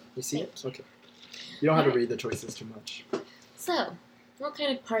 You got it? You see it? Thank Okay. You don't have to Alright. read the choices too much. So, what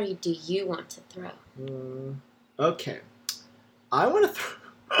kind of party do you want to throw? Okay. I want to throw...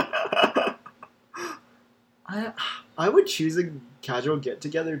 I would choose a casual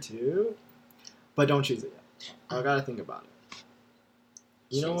get-together too, but don't choose it yet. I gotta think about it.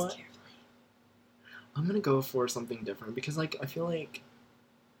 You know Choose what? carefully. I'm gonna go for something different because, like, I feel like...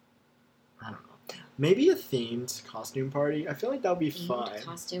 I don't know. Maybe a themed costume party. I feel like that would be fun. Themed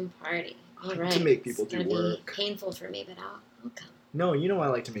costume party. I All like right. to make people it's do gonna work. be painful for me, but I'll come. No, you know I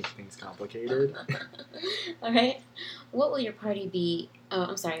like to make things complicated. All right. What will your party be? Oh,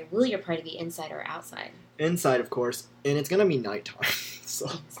 I'm sorry. Will your party be inside or outside? Inside, of course, and it's gonna be nighttime. So,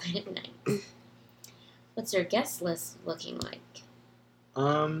 Inside at night. What's your guest list looking like?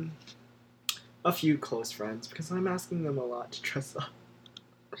 a few close friends because I'm asking them a lot to dress up.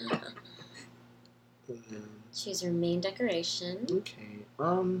 And then, Choose your main decoration. okay,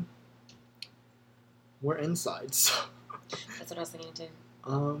 we're inside, so That's what I was thinking too.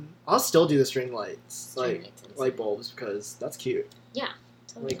 I'll still do the string lights, String lights inside. light bulbs because that's cute.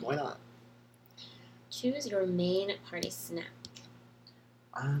 Totally. Like, why not? Choose your main party snack.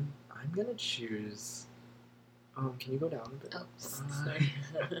 I'm gonna choose. Can you go down a bit? Oh, sorry.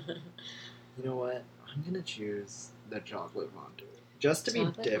 You know what? I'm gonna choose the chocolate fondue just to be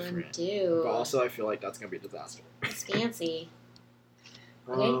Chocolate different. fondue. But also, I feel like that's gonna be a disaster. It's fancy.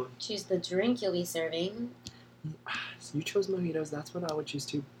 Okay, choose the drink you'll be serving. So you chose mojitos. That's what I would choose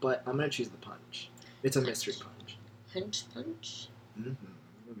too. But I'm gonna choose the punch. It's a mystery punch. Punch. Mm-hmm.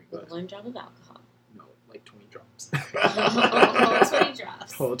 With 1 drop of alcohol. No, like 20 drops. Oh, 20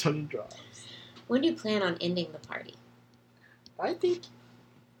 drops. Oh, 20 drops. When do you plan on ending the party? I think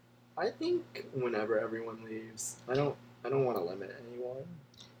whenever everyone leaves. I don't want to limit anyone.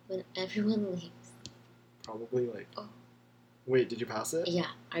 When everyone leaves. Probably like. Oh. Wait, did you pass it? Yeah.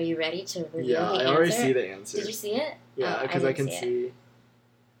 Are you ready to reveal Yeah, the I answer? already see the answer. Did you see it? Yeah, Oh, because I didn't can see see. it.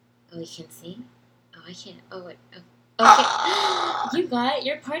 Oh, you can see? Oh, I can't. Oh, wait. Oh. Ah! Okay. You got it.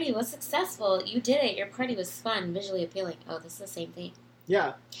 Your party was successful. You did it. Your party was fun, visually appealing. Oh, this is the same thing.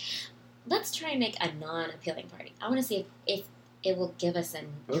 Yeah. Let's try and make a non-appealing party. I want to see if it will give us an.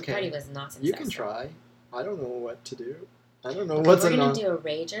 Your Okay. party was not successful. You can try. I don't know what to do. I don't know Okay, what's we're a gonna non. do a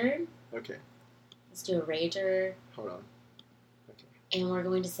rager. Okay, Let's do a rager, hold on. and we're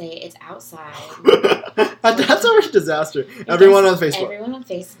going to say it's outside. That's already a disaster. Everyone on Facebook. Everyone on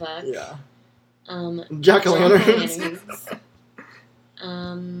Facebook. Yeah. Jack o' Jack-o'-lanterns.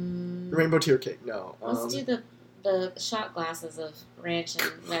 lanterns. Rainbow tier cake. No. Let's do the shot glasses of ranch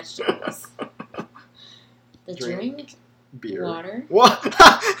and vegetables. The drink, beer. water. What?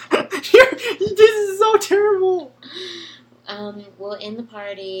 This is so terrible. We'll end the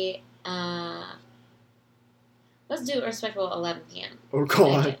party. Let's do a respectable 11 p.m. Oh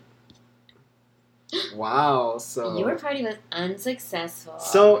god. Wow. So. Your party was unsuccessul.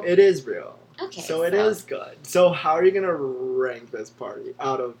 So it is real. Okay. So it is good. So how are you gonna rank this party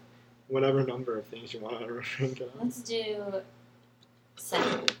out of whatever number of things you want to rank it on? Let's do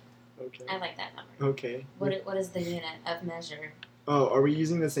 7. Okay. I like that number. Okay. What is the unit of measure? Oh, are we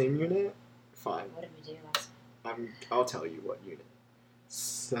using the same unit? Fine. What did we do last? I'll tell you what unit.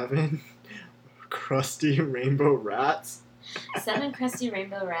 7 crusty rainbow rats. 7 crusty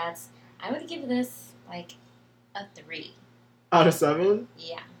rainbow rats. I would give this like a 3. Out of 7?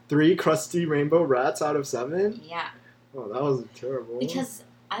 Yeah. 3 crusty rainbow rats out of 7? Yeah. Oh, that was terrible. Because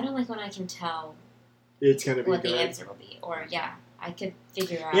I don't like when I can tell it's gonna be what good. the answer will be. Or yeah, I could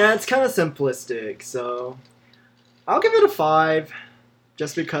figure out. Yeah, it's kind of simplistic, so I'll give it a 5,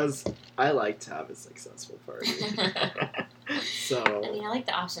 just because I like to have a successful party. So I mean, I like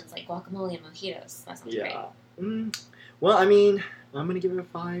the options like guacamole and mojitos. That sounds great. yeah. Well, I mean, I'm gonna give it a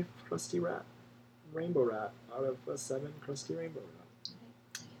 5 crusty rat rainbow rat out of a 7 crusty rainbow rat.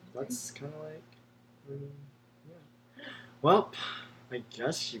 That's kind of like, yeah. Well, I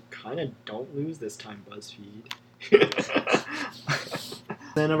guess you kind of don't lose this time, BuzzFeed.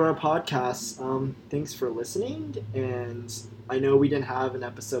 End of our podcast. Thanks for listening, and I know we didn't have an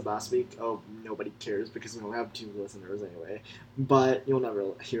episode last week. Oh, nobody cares because we only have 2 listeners anyway. But you'll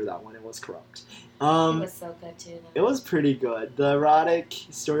never hear that one. It was corrupt. It was so good too. It was pretty good. The erotic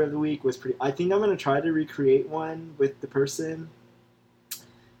story of the week was pretty. I think I'm gonna try to recreate one with the person.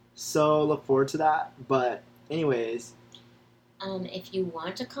 So look forward to that. But anyways. If you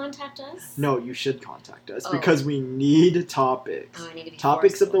want to contact us... No, you should contact us because we need topics. Oh, I need to be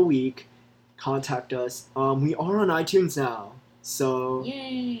topics of the week. Contact us. We are on iTunes now. So,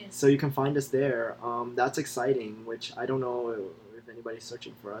 yay! So you can find us there. That's exciting, which I don't know if anybody's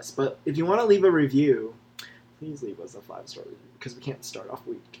searching for us. But if you want to leave a review, please leave us a 5-star review because we can't start off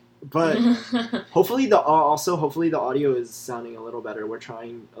weak. But hopefully the audio is sounding a little better. We're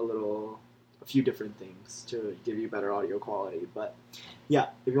trying a few different things to give you better audio quality. But yeah,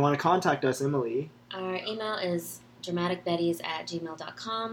 if you want to contact us, Emily. Our email is dramaticbetties@gmail.com.